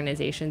of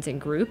organizations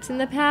and groups in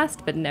the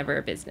past, but never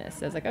a business.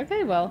 So I was like,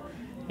 okay, well,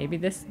 maybe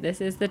this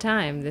is the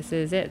time. This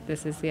is it.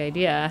 This is the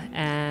idea.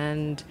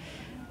 And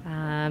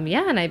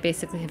and I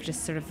basically have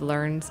just sort of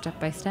learned step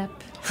by step.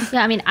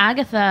 Yeah, I mean,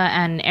 Agatha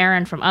and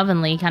Aaron from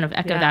Ovenly kind of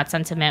echo that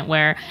sentiment,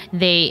 where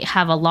they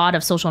have a lot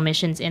of social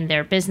missions in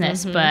their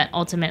business, but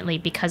ultimately,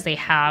 because they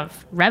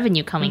have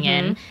revenue coming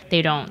in,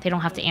 they don't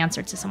have to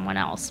answer to someone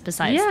else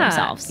besides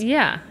themselves.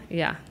 Yeah.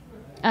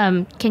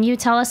 Can you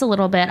tell us a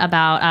little bit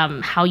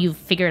about how you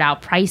figured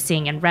out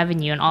pricing and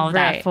revenue and all of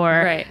that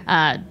for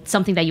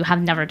something that you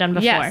have never done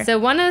before? Yeah, so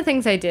one of the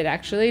things I did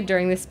actually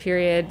during this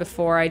period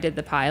before I did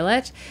the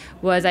pilot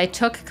was I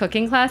took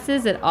cooking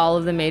classes at all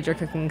of the major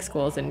cooking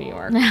schools in New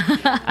York.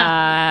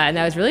 And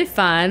that was really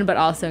fun, but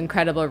also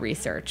incredible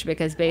research,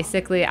 because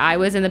basically I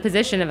was in the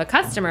position of a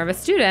customer, of a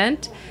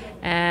student,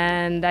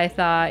 and I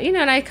thought,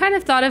 and I kind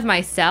of thought of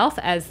myself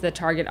as the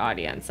target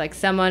audience, like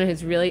someone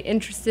who's really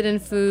interested in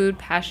food,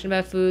 passionate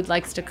about food,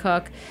 likes to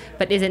cook,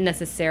 but isn't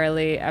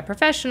necessarily a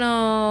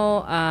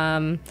professional,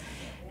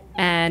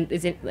 and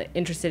isn't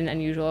interested in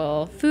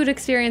unusual food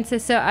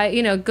experiences. So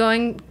I,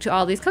 going to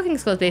all these cooking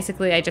schools,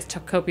 basically I just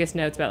took copious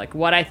notes about like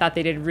what I thought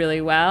they did really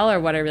well or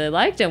what I really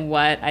liked and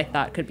what I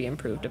thought could be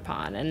improved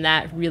upon. And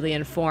that really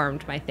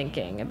informed my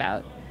thinking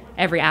about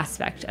every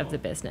aspect of the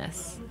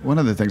business. One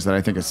of the things that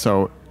I think is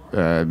so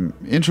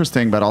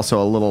interesting, but also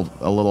a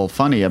little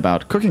funny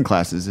about cooking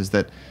classes is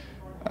that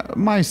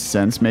my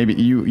sense, maybe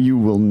you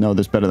will know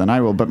this better than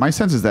I will, but my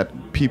sense is that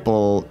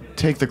people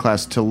take the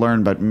class to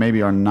learn, but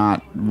maybe are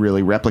not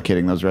really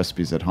replicating those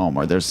recipes at home.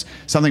 Or there's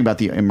something about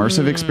the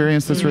immersive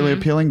experience that's really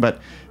appealing, but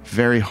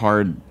very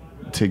hard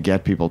to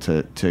get people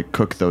to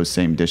cook those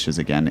same dishes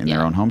again in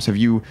their own homes. Have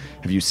you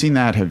seen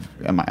that?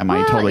 Am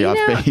I totally off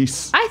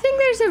base? I think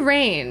there's a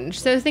range.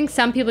 So I think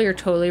some people, you're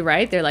totally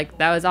right. They're like,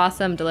 that was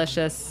awesome,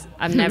 delicious.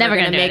 I'm never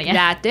going to make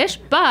that dish.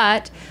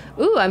 But,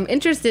 I'm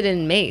interested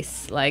in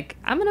mace. Like,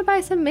 I'm going to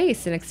buy some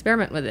mace and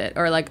experiment with it.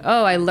 Or like,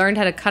 I learned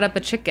how to cut up a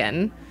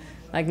chicken.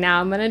 Like,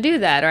 now I'm going to do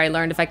that. Or I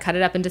learned if I cut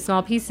it up into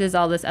small pieces,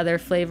 all this other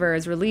flavor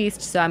is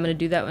released. So I'm going to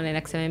do that when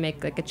next time I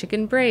make like a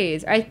chicken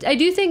braise. I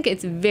do think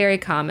it's very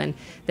common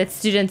that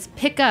students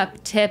pick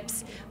up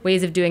tips,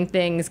 ways of doing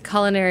things,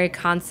 culinary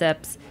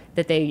concepts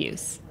that they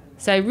use.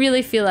 So I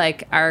really feel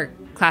like our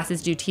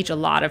classes do teach a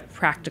lot of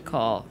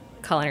practical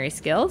culinary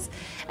skills.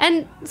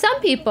 And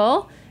some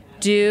people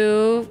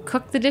do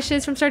cook the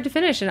dishes from start to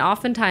finish. And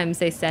oftentimes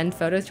they send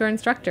photos to our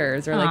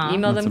instructors or like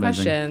email them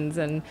questions.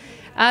 And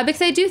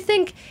because I do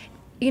think,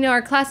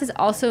 our classes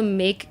also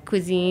make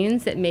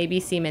cuisines that maybe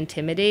seem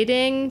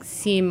intimidating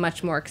seem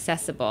much more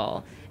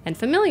accessible and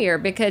familiar,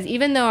 because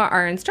even though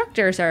our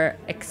instructors are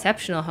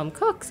exceptional home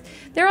cooks,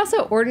 they're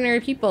also ordinary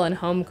people and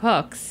home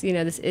cooks.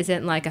 This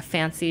isn't like a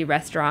fancy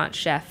restaurant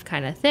chef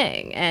kind of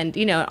thing. And,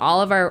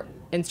 all of our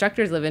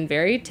instructors live in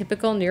very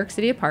typical New York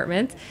City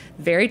apartments,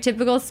 very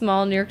typical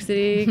small New York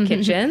City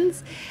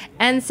kitchens.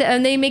 And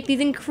they make these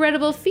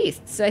incredible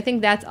feasts. So I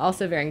think that's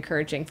also very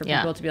encouraging for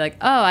people to be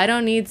like, I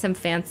don't need some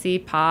fancy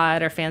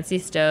pot or fancy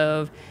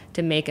stove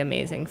to make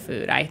amazing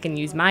food. I can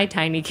use my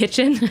tiny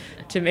kitchen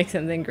to make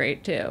something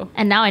great too.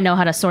 And now I know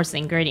how to source the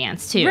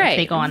ingredients too. If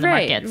they go on the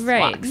market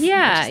walks.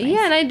 Yeah, nice.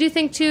 And I do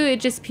think too, it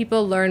just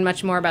people learn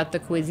much more about the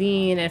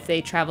cuisine. If they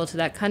travel to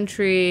that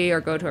country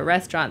or go to a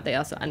restaurant, they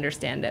also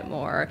understand it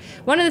more.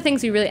 One of the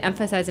things we really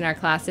emphasize in our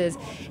classes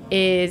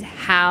is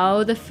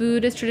how the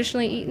food is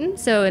traditionally eaten.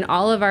 So in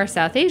all of our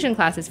South Asian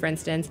classes, for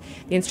instance,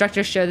 the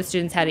instructors show the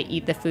students how to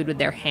eat the food with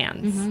their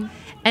hands.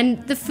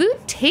 And the food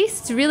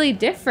tastes really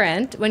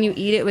different when you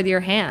eat it with your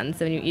hands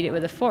than when you eat it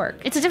with a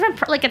fork. It's a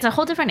different, it's a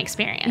whole different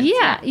experience.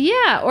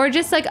 Yeah. Or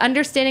just like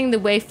understanding the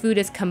way food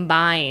is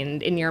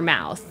combined in your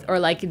mouth, or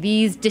like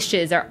these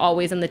dishes are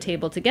always on the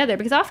table together.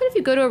 Because often if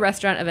you go to a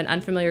restaurant of an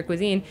unfamiliar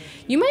cuisine,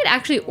 you might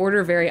actually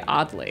order very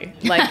oddly.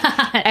 Like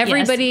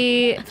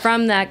everybody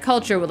from that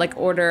culture would like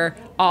order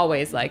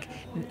always like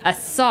a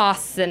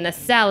sauce and a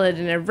salad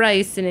and a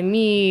rice and a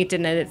meat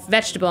and a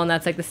vegetable, and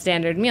that's like the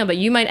standard meal. But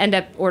you might end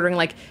up ordering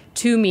like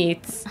 2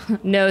 meats,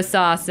 no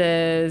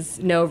sauces,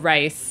 no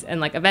rice, and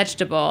like a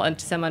vegetable. And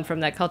to someone from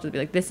that culture would be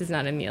like, this is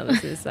not a meal.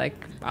 This is like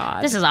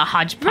odd. This is a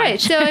hodgepodge.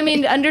 Right. So I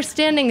mean,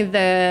 understanding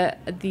the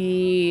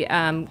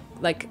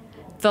like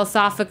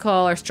philosophical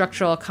or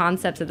structural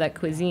concepts of that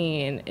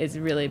cuisine is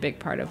really a big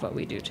part of what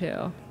we do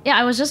too. Yeah,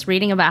 I was just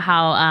reading about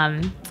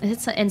how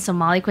it's in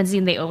Somali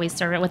cuisine they always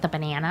serve it with a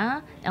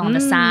banana on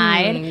the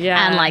side,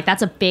 and like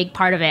that's a big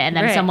part of it. And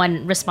then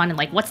someone responded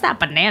like, "What's that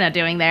banana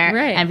doing there?"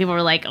 And people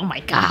were like, "Oh my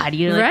god,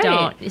 you like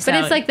don't." So,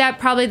 but it's like that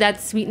probably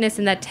that sweetness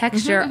and that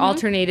texture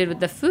alternated with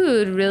the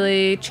food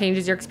really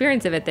changes your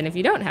experience of it than if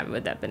you don't have it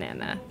with that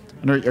banana.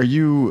 And are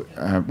you?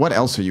 What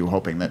else are you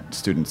hoping that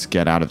students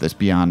get out of this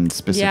beyond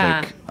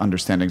specific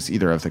understandings,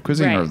 either of the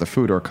cuisine or of the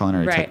food or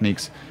culinary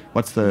techniques?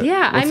 What's the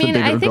I mean,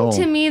 I think goal?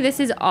 To me, this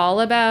is all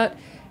about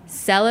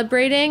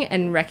celebrating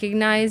and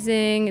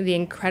recognizing the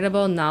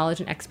incredible knowledge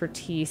and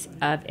expertise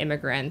of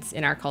immigrants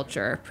in our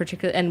culture,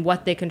 particularly, and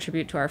what they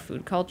contribute to our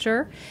food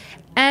culture,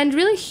 and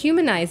really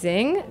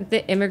humanizing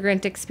the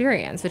immigrant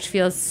experience, which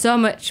feels so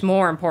much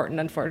more important,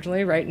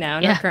 unfortunately, right now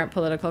in our current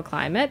political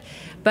climate.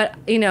 But,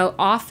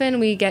 often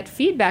we get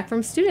feedback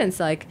from students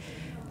like,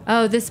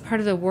 oh, this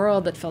part of the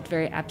world that felt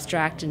very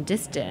abstract and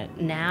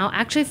distant now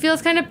actually feels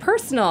kind of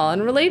personal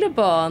and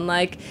relatable. And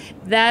like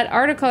that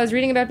article I was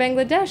reading about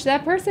Bangladesh,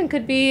 that person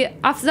could be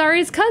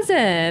Afsari's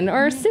cousin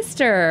or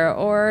sister,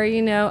 or,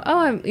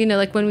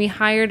 like when we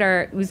hired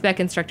our Uzbek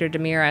instructor,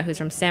 Damira, who's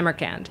from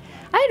Samarkand,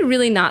 I had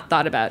really not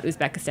thought about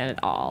Uzbekistan at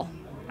all.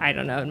 I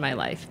don't know, in my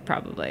life,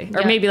 probably.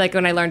 Or maybe like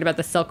when I learned about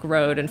the Silk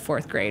Road in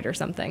 4th grade or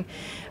something.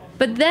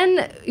 But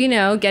then,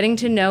 getting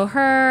to know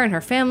her and her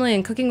family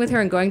and cooking with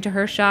her and going to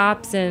her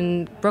shops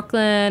in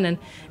Brooklyn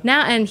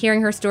and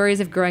hearing her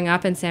stories of growing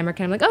up in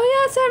Samarkand, I'm like, oh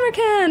yeah,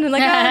 Samarkand, and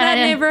like, oh, that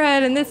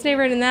neighborhood and this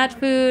neighborhood and that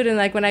food. And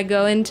like when I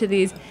go into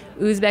these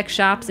Uzbek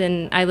shops,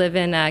 and I live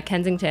in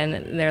Kensington,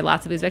 and there are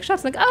lots of Uzbek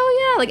shops, I'm like,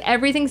 oh yeah, like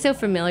everything's so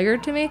familiar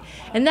to me.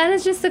 And that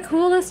is just the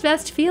coolest,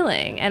 best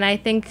feeling. And I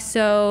think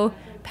so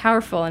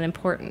powerful and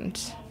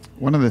important.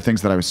 One of the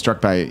things that I was struck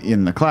by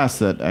in the class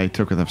that I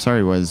took with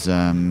Afsari was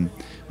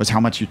how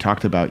much you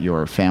talked about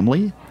your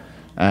family.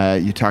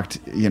 You talked,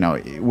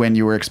 when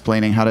you were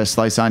explaining how to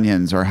slice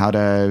onions or how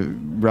to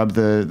rub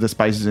the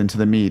spices into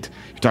the meat,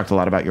 you talked a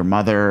lot about your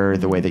mother,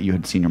 the way that you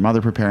had seen your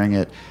mother preparing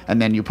it. And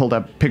then you pulled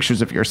up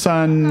pictures of your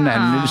son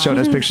and showed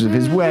us pictures of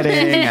his wedding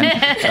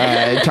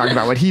and talked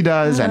about what he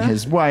does and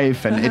his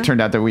wife. And it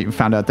turned out that we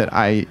found out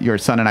that your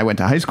son and I went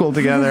to high school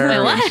together.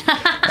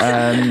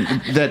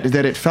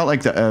 That it felt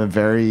like a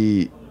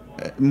very...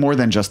 more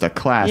than just a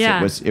class.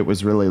 It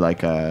was really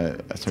like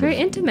a sort very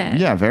intimate.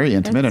 Yeah, very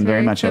intimate and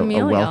very much a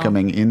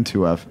welcoming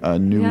into a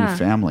new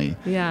family.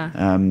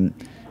 Yeah.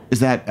 Is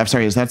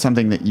that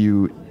something that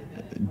you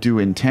do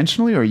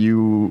intentionally, or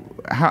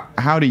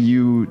how do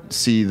you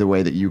see the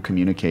way that you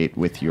communicate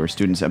with your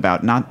students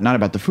about not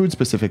about the food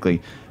specifically,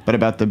 but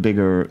about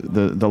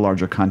the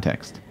larger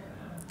context?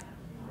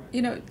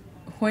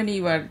 When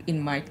you were in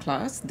my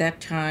class,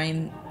 that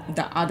time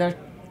the other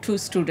 2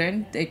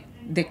 students,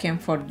 they came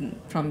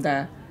from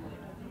the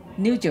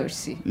New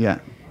Jersey. Yeah.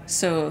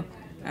 So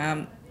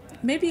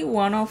maybe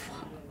one of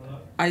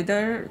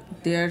either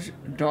their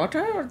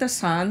daughter or the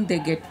son, they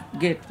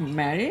get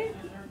married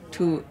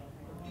to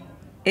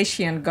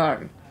Asian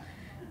girl.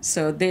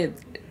 So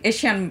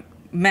Asian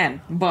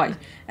boy,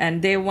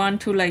 and they want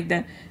to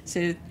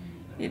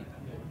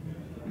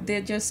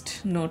they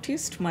just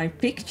noticed my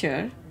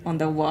picture on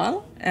the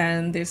wall,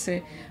 and they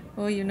say,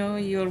 oh,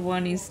 your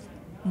one is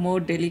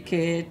more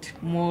delicate,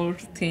 more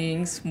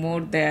things,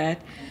 more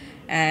that.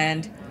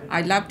 And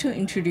I love to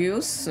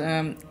introduce.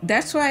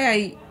 That's why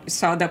I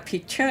saw the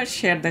picture,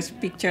 shared this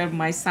picture of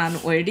my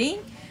son's wedding,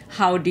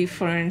 how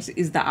different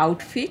is the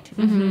outfit,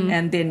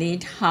 and they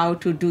need how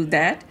to do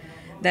that.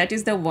 That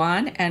is the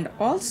one. And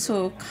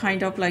also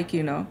kind of like,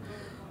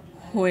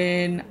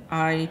 when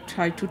I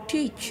try to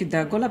teach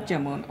the gulab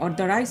jamun or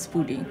the rice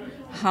pudding,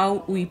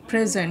 how we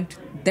present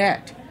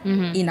that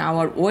in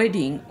our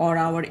wedding or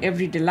our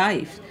everyday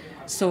life.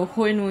 So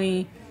when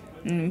we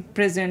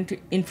present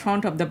in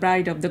front of the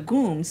bride of the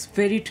grooms,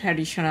 very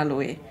traditional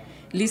way.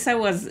 Lisa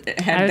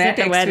had that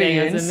experience. Wedding.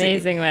 It was an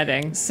amazing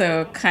wedding.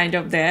 So kind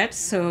of that.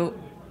 So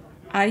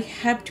I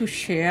have to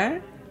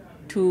share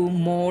to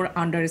more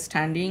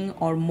understanding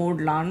or more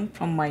learn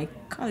from my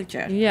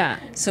culture. Yeah.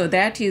 So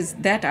that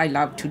I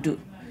love to do.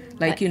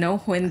 Like,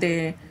 when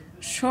they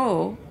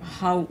show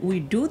how we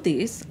do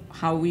this,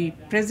 how we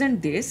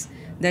present this,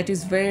 that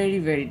is very,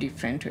 very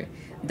different way.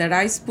 The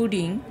rice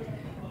pudding,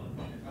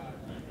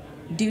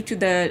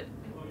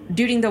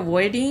 during the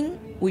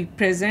wedding, we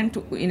present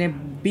in a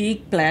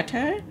big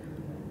platter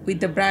with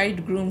the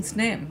bridegroom's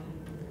name.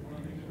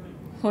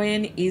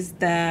 When is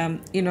the,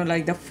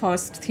 the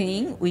first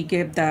thing, we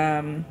give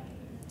the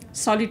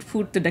solid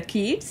food to the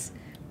kids.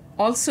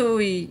 Also,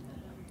 we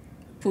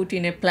put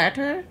in a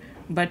platter,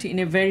 but in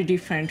a very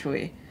different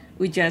way.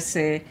 We just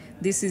say,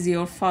 this is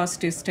your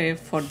first step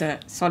for the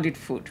solid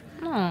food.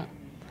 Oh.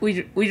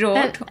 We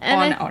wrote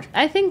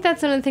I think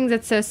that's one of the things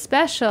that's so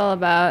special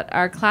about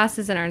our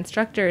classes and our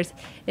instructors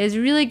is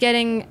really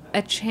getting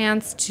a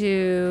chance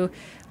to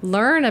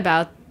learn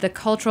about the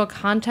cultural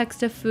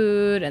context of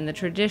food and the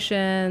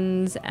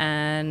traditions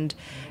and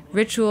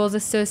rituals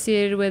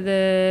associated with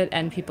it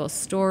and people's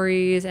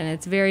stories. And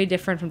it's very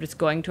different from just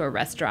going to a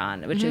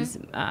restaurant, which is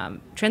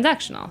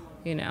transactional,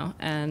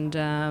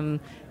 and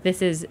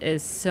this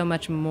is so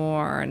much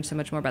more and so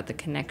much more about the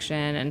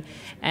connection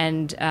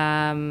and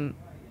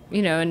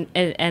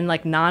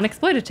like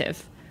non-exploitative.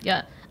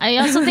 Yeah. I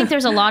also think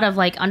there's a lot of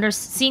like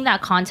seeing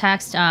that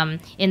context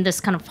in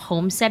this kind of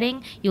home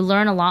setting. You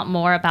learn a lot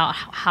more about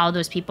how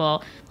those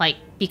people, like,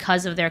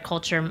 because of their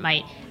culture,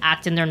 might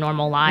act in their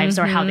normal lives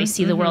or how they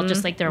see the world,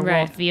 just like their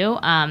worldview.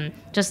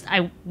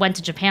 I went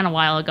to Japan a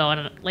while ago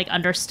and like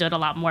understood a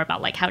lot more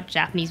about like how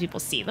Japanese people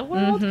see the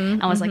world.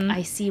 I was like,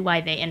 I see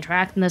why they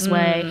interact in this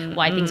way,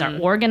 why things are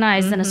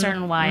organized in a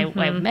certain way,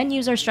 why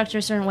menus are structured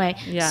a certain way.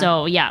 Yeah.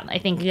 So yeah, I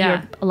think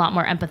you're a lot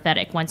more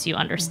empathetic once you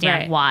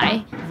understand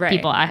why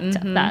people act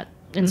that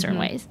in certain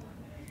ways.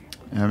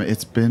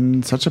 It's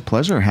been such a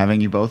pleasure having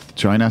you both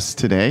join us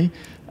today.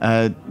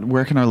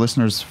 Where can our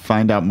listeners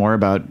find out more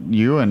about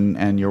you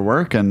and your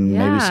work and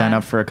maybe sign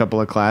up for a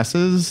couple of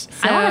classes?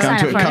 I want to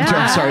sign up come to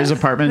Afsari's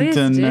apartment.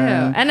 Please do.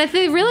 And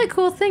the really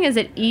cool thing is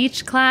that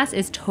each class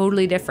is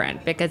totally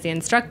different because the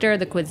instructor,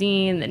 the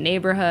cuisine, the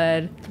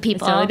neighborhood,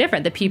 people, is totally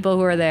different. The people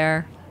who are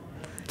there.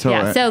 So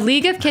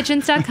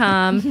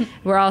leagueofkitchens.com.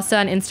 We're also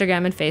on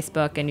Instagram and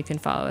Facebook, and you can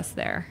follow us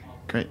there.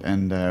 Great,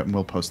 and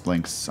we'll post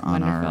links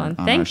on Wonderful.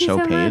 our Thank you show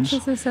so page. Much.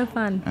 This was so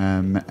fun.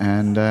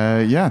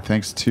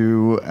 Thanks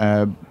to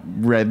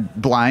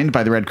Blind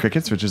by the Red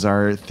Crickets, which is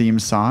our theme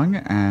song,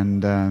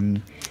 and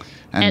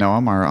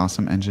Noam, our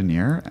awesome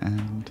engineer.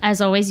 And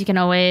as always, you can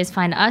always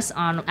find us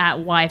at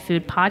Why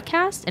Food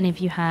Podcast. And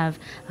if you have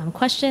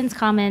questions,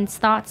 comments,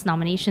 thoughts,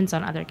 nominations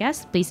on other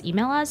guests, please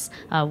email us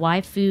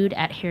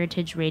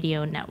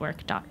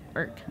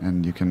whyfood@heritageradionetwork.org.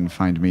 And you can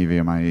find me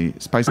via my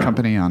spice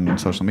company on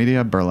social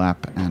media,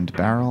 Burlap and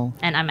Barrel.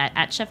 And I'm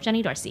at Chef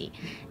Jenny Dorsey.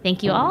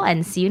 Thank you all,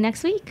 and see you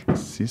next week.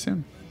 See you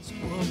soon.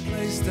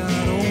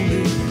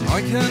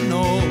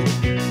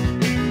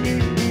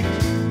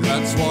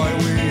 That's why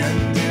we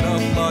ended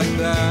up like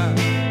that.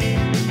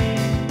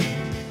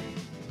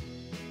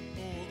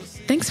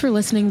 Thanks for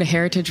listening to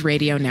Heritage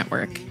Radio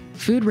Network,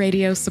 food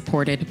radio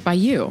supported by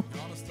you.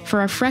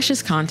 For our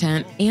freshest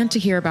content and to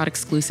hear about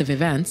exclusive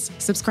events,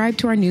 subscribe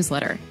to our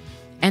newsletter.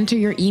 Enter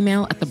your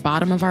email at the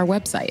bottom of our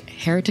website,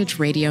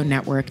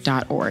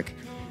 heritageradionetwork.org.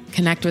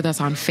 Connect with us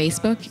on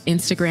Facebook,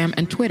 Instagram,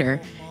 and Twitter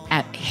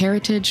at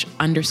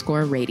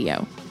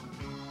heritage_radio.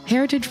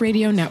 Heritage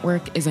Radio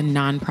Network is a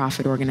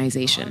nonprofit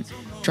organization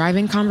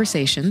driving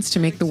conversations to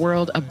make the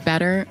world a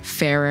better,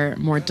 fairer,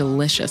 more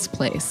delicious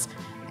place.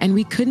 And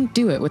we couldn't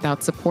do it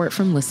without support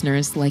from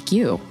listeners like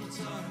you.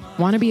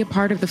 Want to be a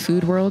part of the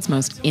food world's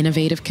most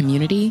innovative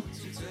community?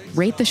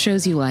 Rate the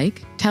shows you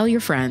like, tell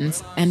your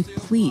friends, and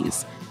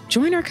please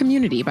join our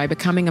community by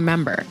becoming a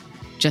member.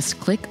 Just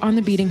click on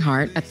the beating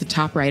heart at the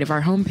top right of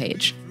our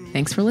homepage.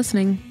 Thanks for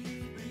listening.